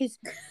bad for her because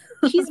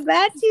she's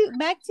back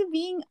to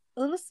being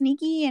a little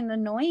sneaky and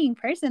annoying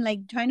person,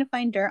 like trying to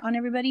find dirt on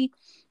everybody.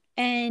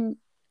 And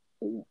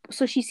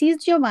so she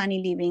sees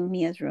Giovanni leaving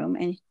Mia's room,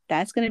 and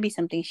that's going to be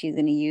something she's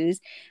going to use.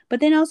 But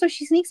then also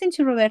she sneaks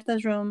into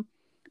Roberta's room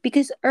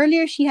because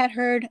earlier she had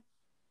heard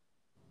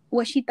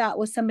what she thought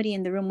was somebody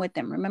in the room with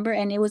them, remember?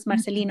 And it was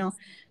Marcelino.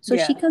 So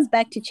she comes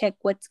back to check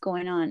what's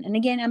going on. And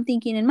again, I'm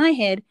thinking in my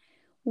head,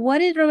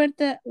 what has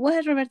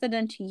Roberta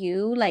done to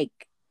you? Like,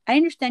 I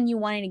understand you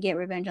wanting to get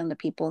revenge on the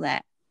people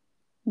that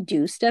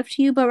do stuff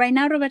to you, but right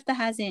now Roberta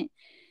hasn't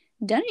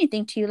done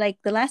anything to you. Like,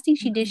 the last thing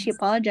she did, she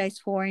apologized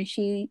for, and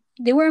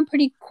they were on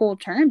pretty cool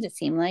terms, it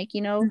seemed like,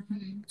 So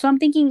I'm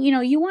thinking,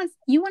 you want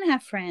to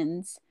have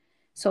friends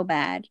so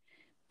bad,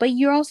 but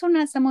you're also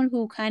not someone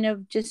who kind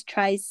of just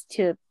tries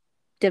to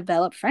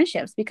develop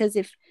friendships, because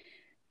if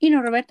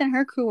Roberta and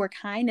her crew were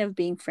kind of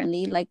being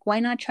friendly, like, why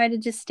not try to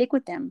just stick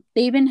with them?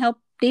 They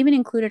even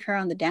included her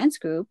on the dance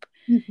group,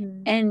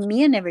 and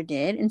Mia never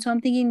did. And so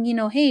I'm thinking,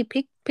 hey,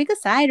 pick a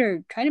side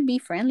or try to be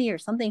friendly or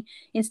something.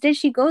 Instead,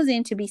 she goes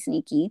in to be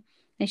sneaky,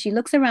 and she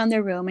looks around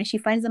their room and she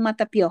finds the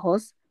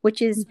matapiojos,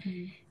 which is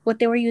what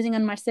they were using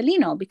on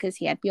Marcelino because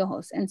he had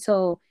piojos. And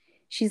so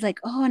she's like,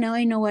 oh, now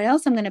I know what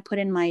else I'm going to put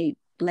in my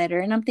letter.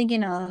 And I'm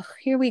thinking, oh,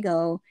 here we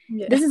go.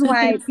 This is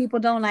why people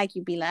don't like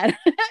you, Pilar.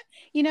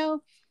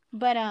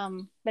 but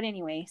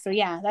anyway, so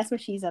yeah, that's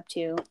what she's up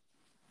to.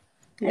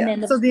 And Yeah.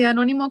 then So the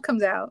Anónimo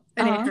comes out,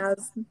 and uh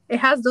it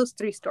has those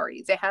three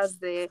stories. It has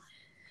the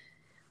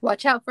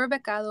watch out for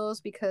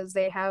becados because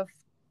they have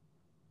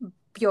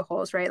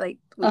piojos, right? Like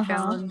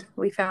uh-huh.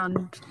 we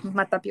found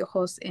mata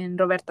piojos in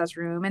Roberta's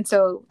room, and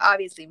so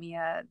obviously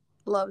Mia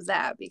loves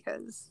that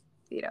because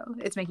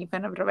it's making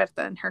fun of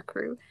Roberta and her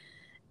crew.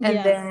 And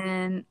Yeah.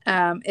 then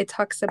it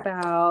talks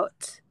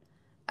about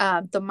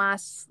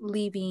Tomas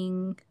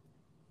leaving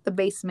the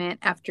basement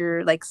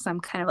after like some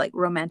kind of like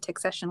romantic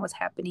session was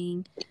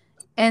happening,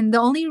 and the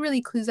only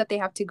really clues that they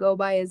have to go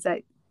by is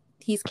that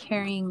he's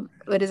carrying,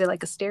 what is it,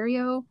 like a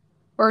stereo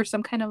or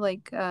some kind of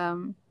like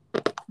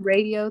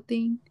radio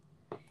thing.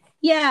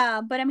 Yeah,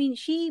 but I mean,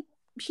 she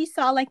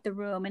saw like the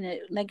room and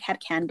it like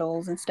had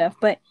candles and stuff,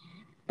 but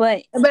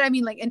But I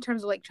mean, like in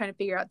terms of like trying to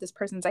figure out this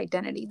person's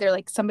identity, they're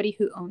like somebody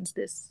who owns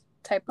this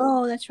type of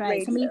oh, that's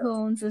right. Somebody who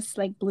radio. owns this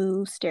like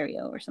blue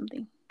stereo or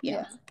something. Yeah.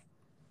 Yeah.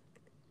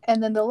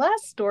 And then the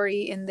last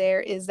story in there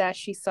is that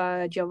she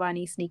saw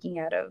Giovanni sneaking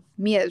out of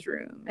Mia's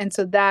room. And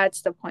so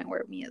that's the point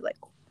where Mia like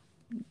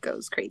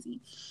goes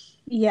crazy.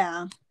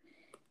 Yeah.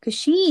 Cause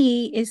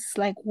she is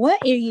like,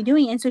 what are you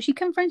doing? And so she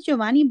confronts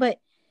Giovanni, but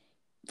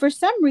for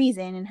some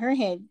reason in her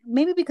head,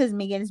 maybe because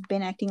Miguel has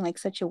been acting like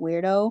such a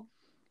weirdo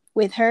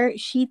with her,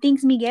 she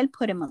thinks Miguel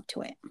put him up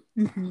to it.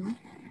 Mm-hmm.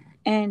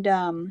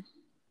 And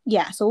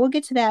yeah, so we'll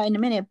get to that in a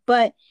minute.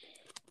 But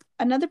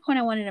another point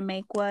I wanted to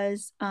make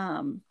was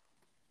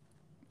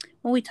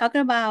when we talk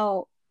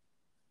about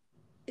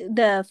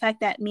the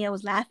fact that Mia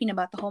was laughing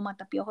about the whole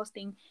Matapiojos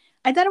thing,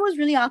 I thought it was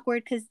really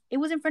awkward because it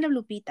was in front of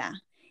Lupita.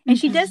 And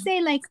she does Mm-hmm.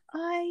 say, like,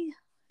 "I,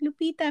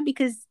 Lupita,"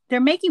 because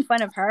they're making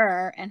fun of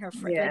her and her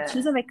friend. Like, Yeah.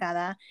 she's a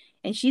becada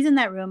and she's in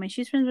that room and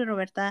she's friends with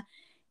Roberta.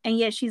 And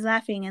yet she's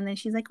laughing. And then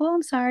she's like, "Oh,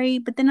 I'm sorry."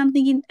 But then I'm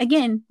thinking,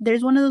 again,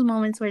 there's one of those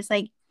moments where it's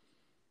like,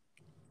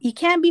 you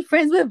can't be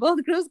friends with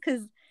both groups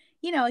because,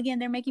 again,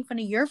 they're making fun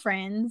of your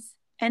friends.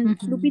 And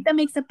Mm-hmm. Lupita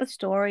makes up a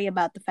story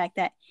about the fact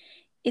that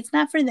it's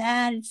not for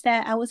that. It's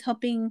that I was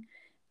helping.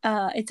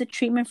 It's a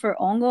treatment for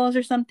hongos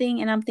or something.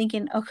 And I'm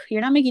thinking, oh,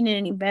 you're not making it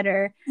any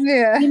better,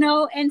 Yeah.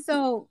 And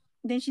so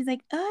then she's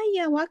like, oh,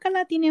 yeah,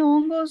 wakala tiene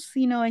hongos,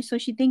 And so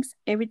she thinks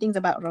everything's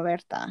about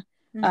Roberta.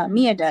 Mm-hmm.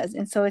 Mia does.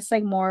 And so it's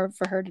like more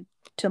for her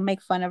to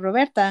make fun of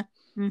Roberta.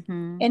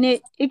 Mm-hmm. And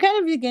it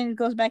kind of, again,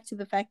 goes back to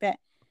the fact that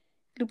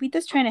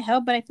Lupita's trying to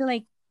help, but I feel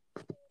like,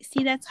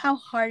 see, that's how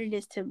hard it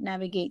is to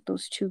navigate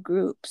those two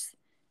groups.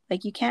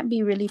 Like, you can't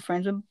be really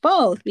friends with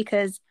both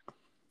because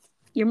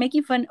you're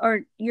making fun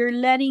or you're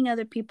letting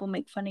other people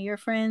make fun of your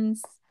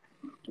friends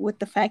with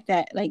the fact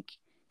that, like,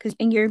 because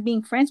and you're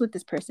being friends with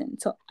this person.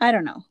 So I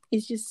don't know.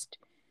 It's just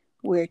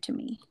weird to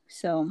me.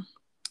 So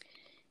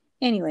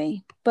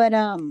anyway, but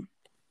I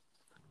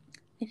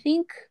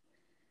think,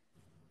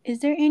 is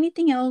there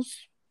anything else?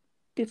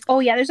 Oh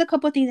yeah, there's a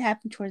couple of things that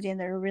happened towards the end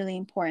that are really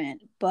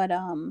important. But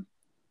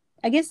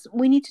I guess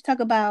we need to talk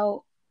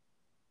about,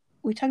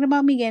 we talked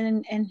about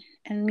Miguel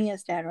and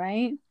Mia's dad,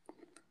 right?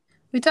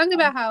 We talked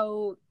about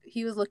how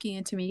he was looking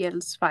into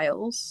Miguel's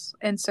files,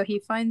 and so he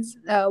finds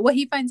what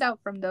he finds out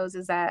from those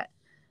is that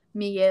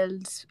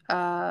Miguel's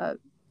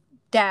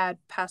dad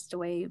passed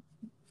away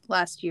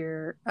last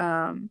year,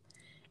 and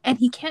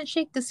he can't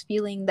shake this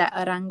feeling that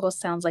Arango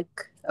sounds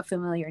like a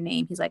familiar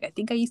name. He's like, I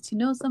think I used to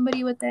know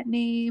somebody with that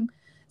name.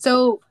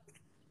 So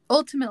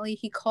ultimately,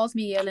 he calls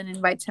Miguel and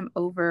invites him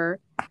over,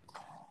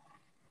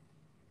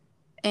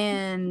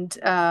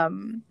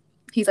 and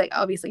he's like,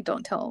 obviously,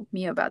 don't tell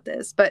me about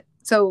this. But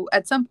so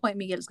at some point,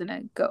 Miguel's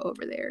gonna go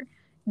over there.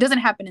 It doesn't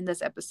happen in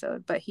this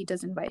episode, but he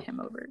does invite him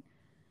over.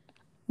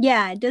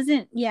 Yeah, it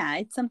doesn't. Yeah,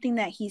 it's something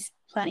that he's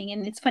planning,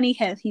 and it's funny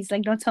because he's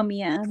like, "Don't tell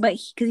Mia," but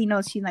because he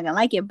knows she's not gonna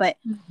like it.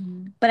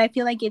 Mm-hmm. But I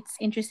feel like it's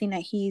interesting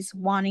that he's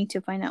wanting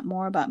to find out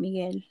more about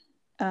Miguel.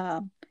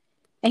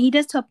 And he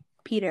does tell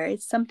Peter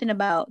it's something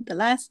about the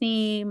last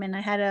name, and I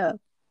had a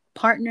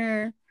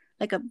partner,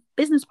 like a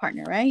business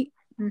partner, right,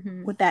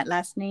 Mm-hmm. with that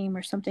last name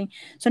or something.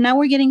 So now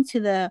we're getting to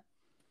the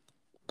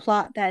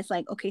plot that's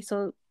like, okay,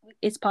 so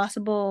it's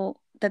possible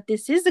that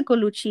this is the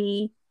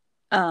Colucci,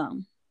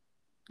 um,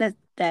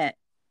 that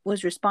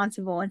was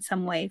responsible in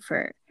some way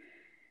for,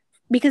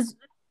 because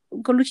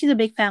Colucci's a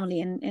big family,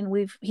 and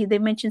they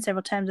mentioned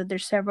several times that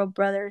there's several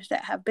brothers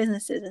that have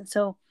businesses, and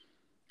so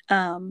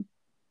um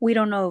we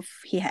don't know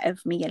if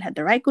if Miguel had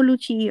the right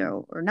Colucci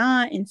or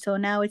not, and so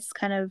now it's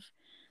kind of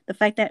the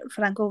fact that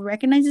Franco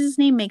recognizes his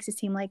name makes it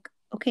seem like,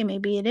 okay,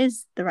 maybe it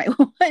is the right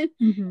one,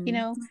 you Mm-hmm.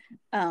 know.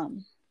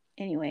 Um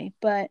anyway,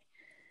 but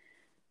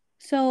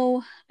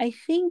so I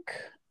think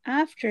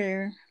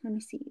after, let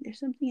me see, there's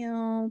something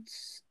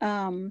else.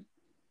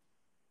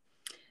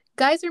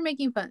 Guys are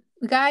making fun.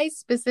 Guys, Oh,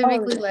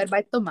 specifically led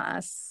by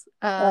Tomas,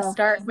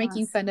 start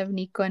making Tomas. fun of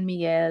Nico and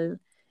Miguel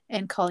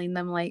and calling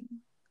them like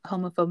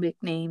homophobic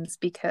names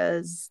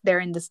because they're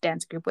in this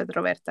dance group with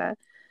Roberta.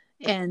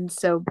 And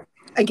so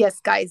I guess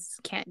guys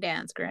can't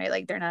dance, right?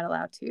 Like they're not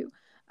allowed to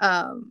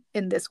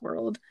in this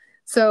world.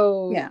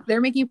 So Yeah.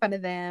 they're making fun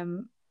of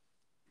them.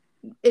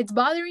 It's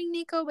bothering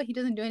Nico, but he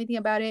doesn't do anything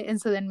about it.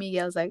 And so then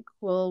Miguel's like,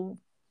 well,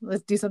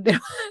 let's do something.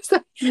 So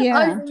Yeah.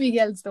 obviously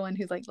Miguel's the one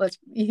who's like,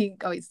 he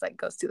always like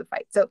goes to the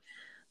fight. So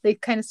they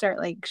kind of start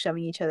like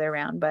shoving each other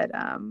around, but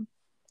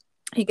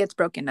he gets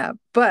broken up.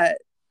 But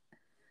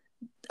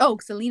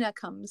Selena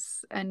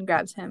comes and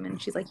grabs him,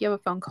 and she's like, "You have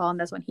a phone call," and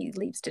that's when he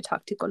leaves to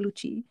talk to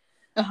Colucci.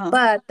 Uh-huh.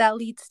 But that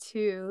leads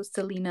to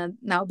Selena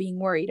now being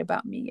worried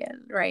about Miguel,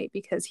 right?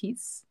 Because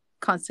he's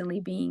constantly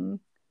being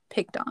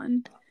picked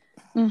on.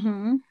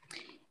 Mm-hmm.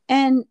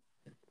 And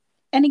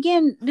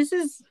again,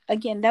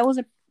 that was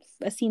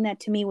a scene that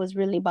to me was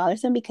really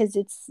bothersome because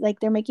it's like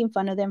they're making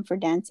fun of them for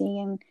dancing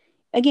and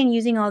again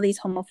using all these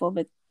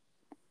homophobic,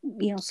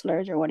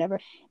 slurs or whatever.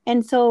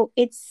 And so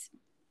it's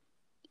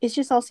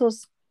just also,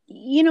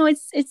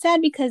 it's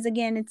sad because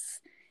again,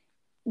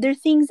 there are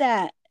things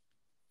that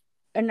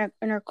in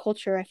our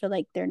culture I feel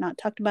like they're not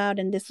talked about,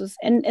 and this was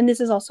and this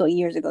is also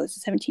years ago. This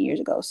is 17 years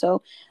ago.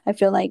 So I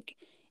feel like,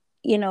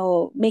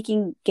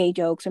 making gay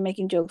jokes or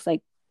making jokes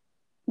like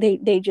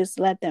they just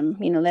let them,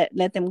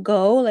 let them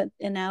go,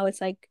 and now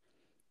it's like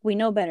we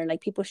know better,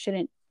 like people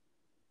shouldn't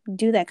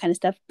do that kind of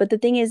stuff. But the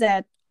thing is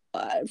that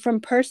from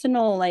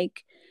personal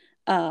like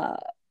uh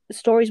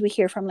stories we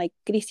hear from like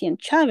Christian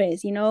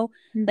Chavez,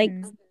 like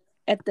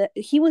Mm-hmm.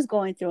 he was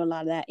going through a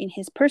lot of that in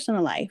his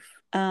personal life,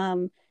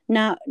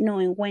 not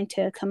knowing when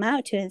to come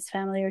out to his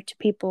family or to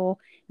people,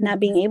 not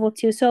being Mm-hmm. able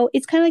to. So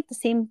it's kind of like the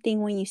same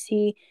thing when you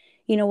see,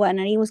 what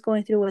Nani was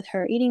going through with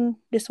her eating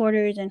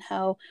disorders, and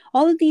how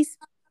all of these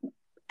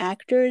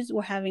actors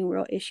were having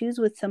real issues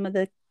with some of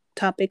the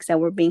topics that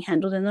were being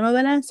handled in the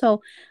novela.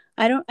 So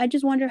I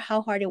just wonder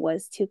how hard it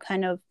was to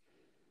kind of,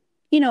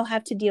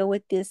 have to deal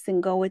with this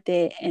and go with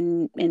it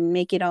and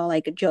make it all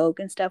like a joke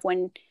and stuff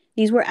when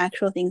these were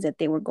actual things that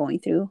they were going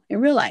through in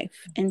real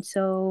life. And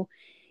so,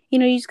 you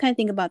just kind of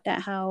think about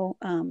that, how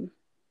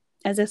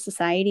as a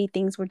society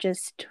things were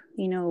just,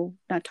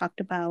 not talked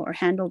about or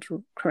handled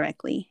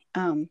correctly.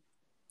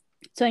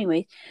 So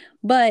anyway,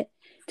 but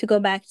to go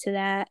back to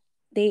that,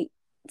 they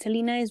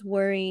Selena is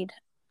worried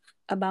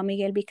about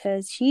Miguel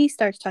because she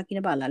starts talking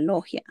about La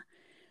Logia.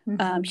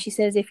 Mm-hmm. She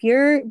says, if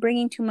you're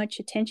bringing too much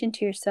attention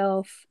to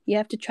yourself, you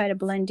have to try to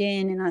blend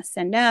in and not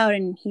stand out.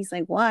 And he's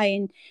like, why?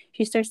 And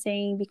she starts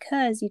saying,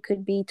 because you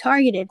could be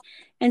targeted.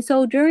 And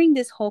so during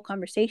this whole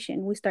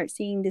conversation, we start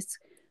seeing this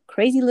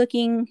crazy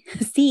looking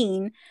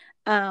scene,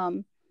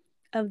 um,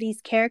 of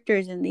these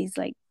characters and these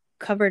like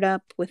covered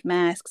up with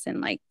masks and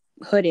like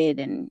hooded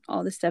and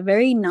all this stuff,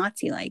 very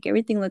Nazi like.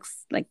 Everything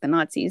looks like the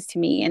Nazis to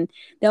me. And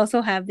they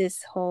also have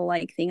this whole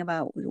like thing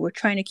about we're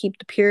trying to keep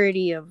the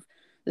purity of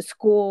the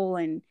school,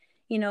 and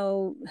you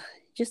know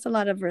just a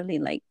lot of really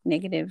like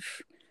negative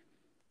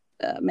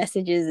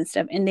messages and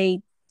stuff. And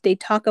they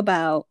talk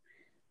about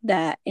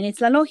that, and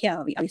it's La Logia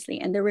obviously,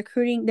 and they're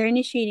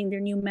initiating their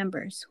new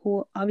members,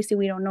 who obviously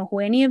we don't know who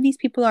any of these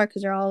people are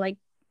because they're all like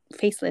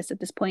faceless at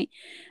this point.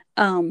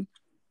 um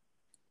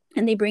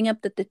and they bring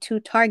up that the two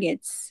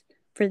targets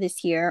for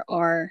this year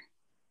are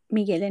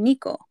Miguel and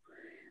Nico.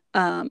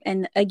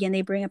 And again,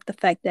 they bring up the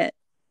fact that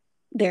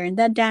they're in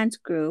that dance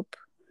group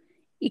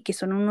y que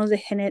son unos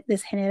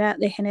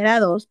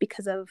degenerados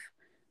because of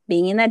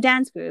being in that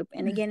dance group.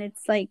 And again,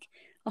 it's like,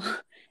 oh,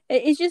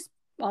 it's just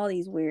all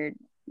these weird,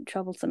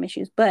 troublesome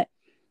issues. But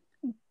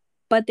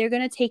they're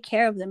going to take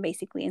care of them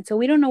basically. And so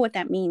we don't know what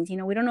that means.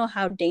 We don't know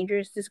how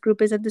dangerous this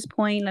group is at this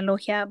point, La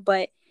Logia,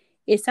 but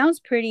it sounds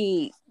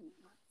pretty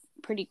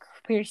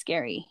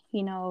scary.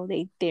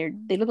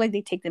 They look like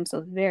they take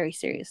themselves very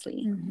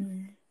seriously.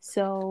 Mm-hmm.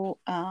 So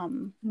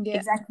Yeah,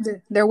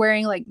 exactly. they're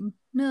wearing like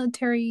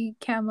military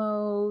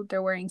camo.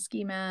 They're wearing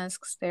ski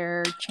masks.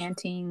 They're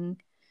chanting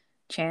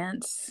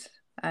chants.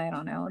 I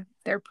don't know.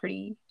 They're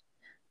pretty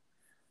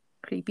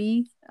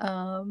creepy.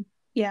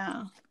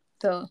 Yeah,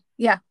 So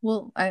yeah,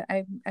 well,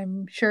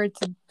 I'm sure it's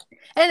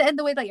and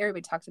the way like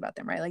everybody talks about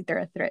them, right? Like they're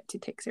a threat to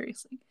take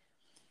seriously.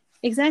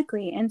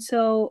 exactly. And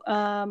so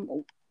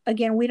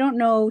again, we don't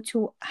know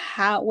to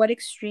what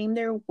extreme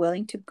they're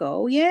willing to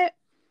go yet,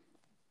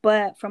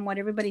 but from what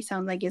everybody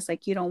sounds like, it's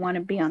like you don't want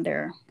to be on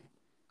their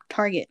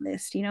target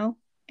list.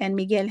 And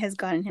Miguel has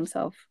gotten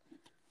himself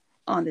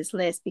on this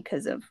list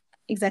because of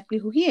exactly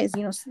who he is.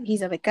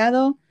 He's a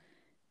becado.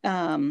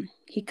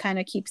 He kind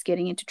of keeps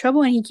getting into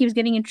trouble, and he keeps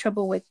getting in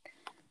trouble with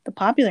the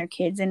popular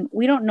kids, and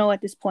we don't know at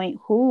this point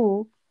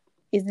who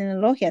is in the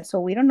logia. So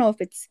we don't know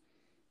if it's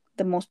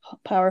the most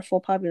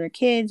powerful popular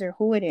kids or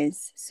who it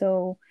is.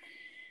 So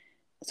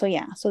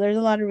yeah, so there's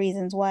a lot of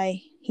reasons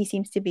why he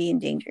seems to be in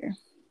danger.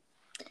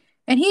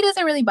 And he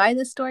doesn't really buy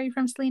this story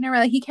from Selena, right?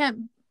 Like he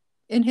can't,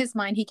 in his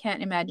mind, he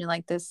can't imagine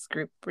like this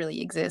group really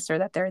exists or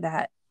that they're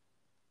that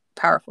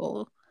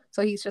powerful.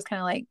 So he's just kind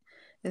of like,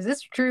 is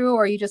this true?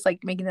 Or are you just like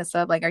making this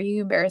up? Like, are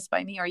you embarrassed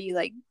by me? Are you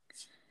like,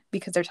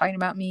 because they're talking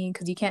about me?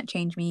 Because you can't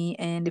change me.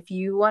 And if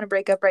you want to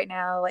break up right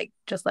now, like,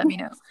 just let me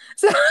know.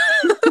 So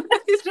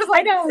he's just I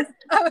like, know.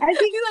 I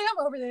think he's like,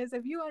 I'm over this.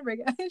 If you want to break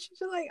up, and she's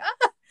just like,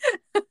 ah.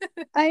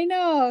 I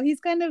know. He's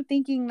kind of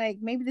thinking like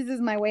maybe this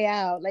is my way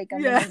out. Like I'm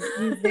Yeah.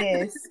 gonna use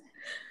this.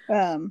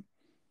 Um,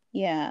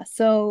 yeah.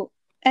 So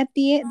at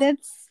the end,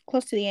 that's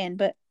close to the end,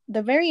 but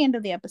the very end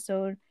of the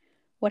episode,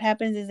 what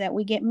happens is that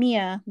we get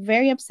Mia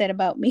very upset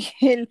about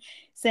Miguel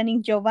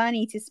sending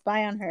Giovanni to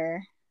spy on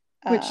her.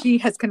 Which she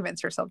has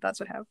convinced herself that's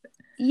what happened.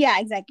 Yeah,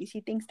 exactly.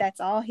 She thinks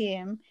that's all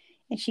him.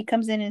 And she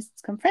comes in and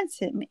confronts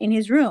him in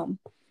his room.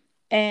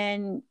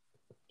 And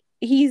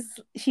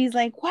she's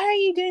like, why are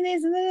you doing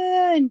this?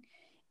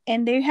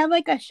 And they have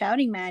like a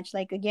shouting match.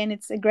 Like, again,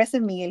 it's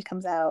aggressive. Miguel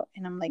comes out.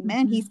 And I'm like,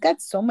 man, he's got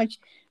so much.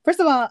 First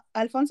of all,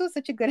 Alfonso is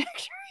such a good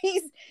actor.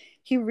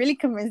 He really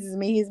convinces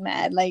me he's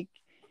mad. Like,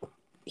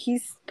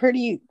 he's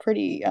pretty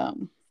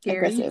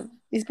aggressive.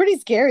 He's pretty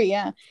scary,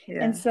 yeah.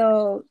 And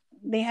so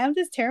they have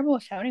this terrible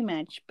shouting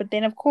match, but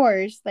then of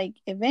course, like,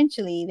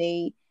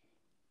 eventually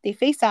they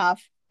face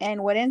off,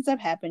 and what ends up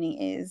happening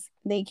is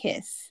they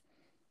kiss.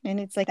 And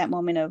it's like that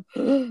moment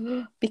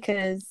of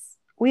because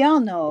we all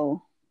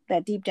know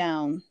that deep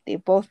down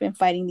they've both been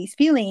fighting these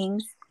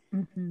feelings,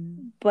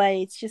 but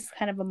it's just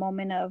kind of a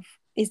moment of,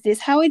 is this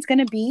how it's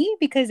gonna be?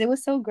 Because it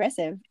was so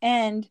aggressive,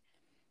 and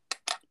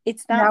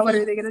it's not. Now what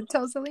are they gonna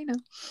tell Selena?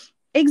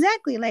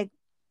 Exactly. Like,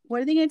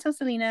 what are they gonna tell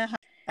Selena?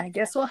 I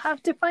guess we'll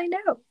have to find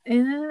out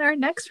in our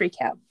next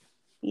recap.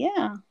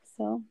 Yeah,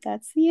 so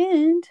that's the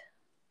end.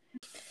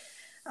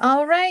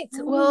 All right.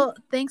 Well,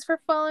 thanks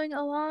for following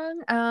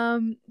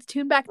along.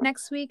 Tune back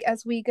next week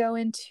as we go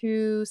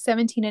into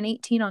 17 and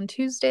 18 on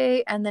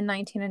Tuesday, and then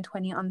 19 and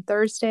 20 on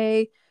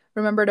Thursday.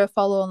 Remember to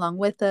follow along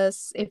with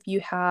us. If you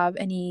have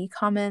any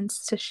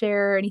comments to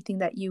share, anything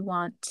that you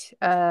want,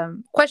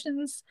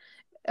 questions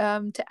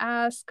to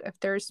ask, if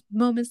there's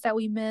moments that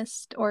we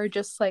missed, or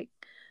just like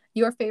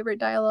your favorite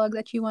dialogue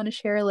that you want to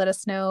share, let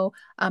us know.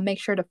 Make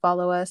sure to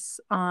follow us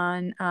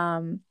on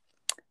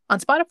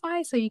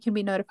Spotify so you can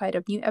be notified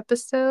of new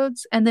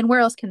episodes. And then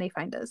where else can they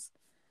find us?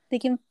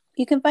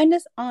 You can find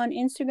us on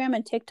Instagram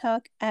and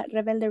TikTok at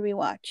Rebelde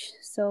Rewatch.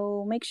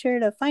 So make sure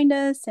to find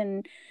us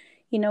and,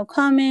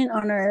 comment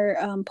on our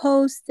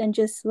posts and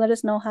just let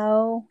us know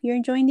how you're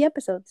enjoying the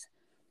episodes.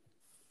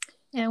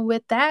 And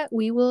with that,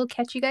 we will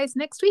catch you guys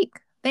next week.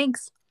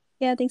 Thanks.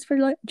 Yeah, thanks for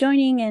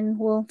joining, and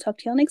we'll talk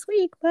to y'all next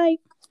week. Bye.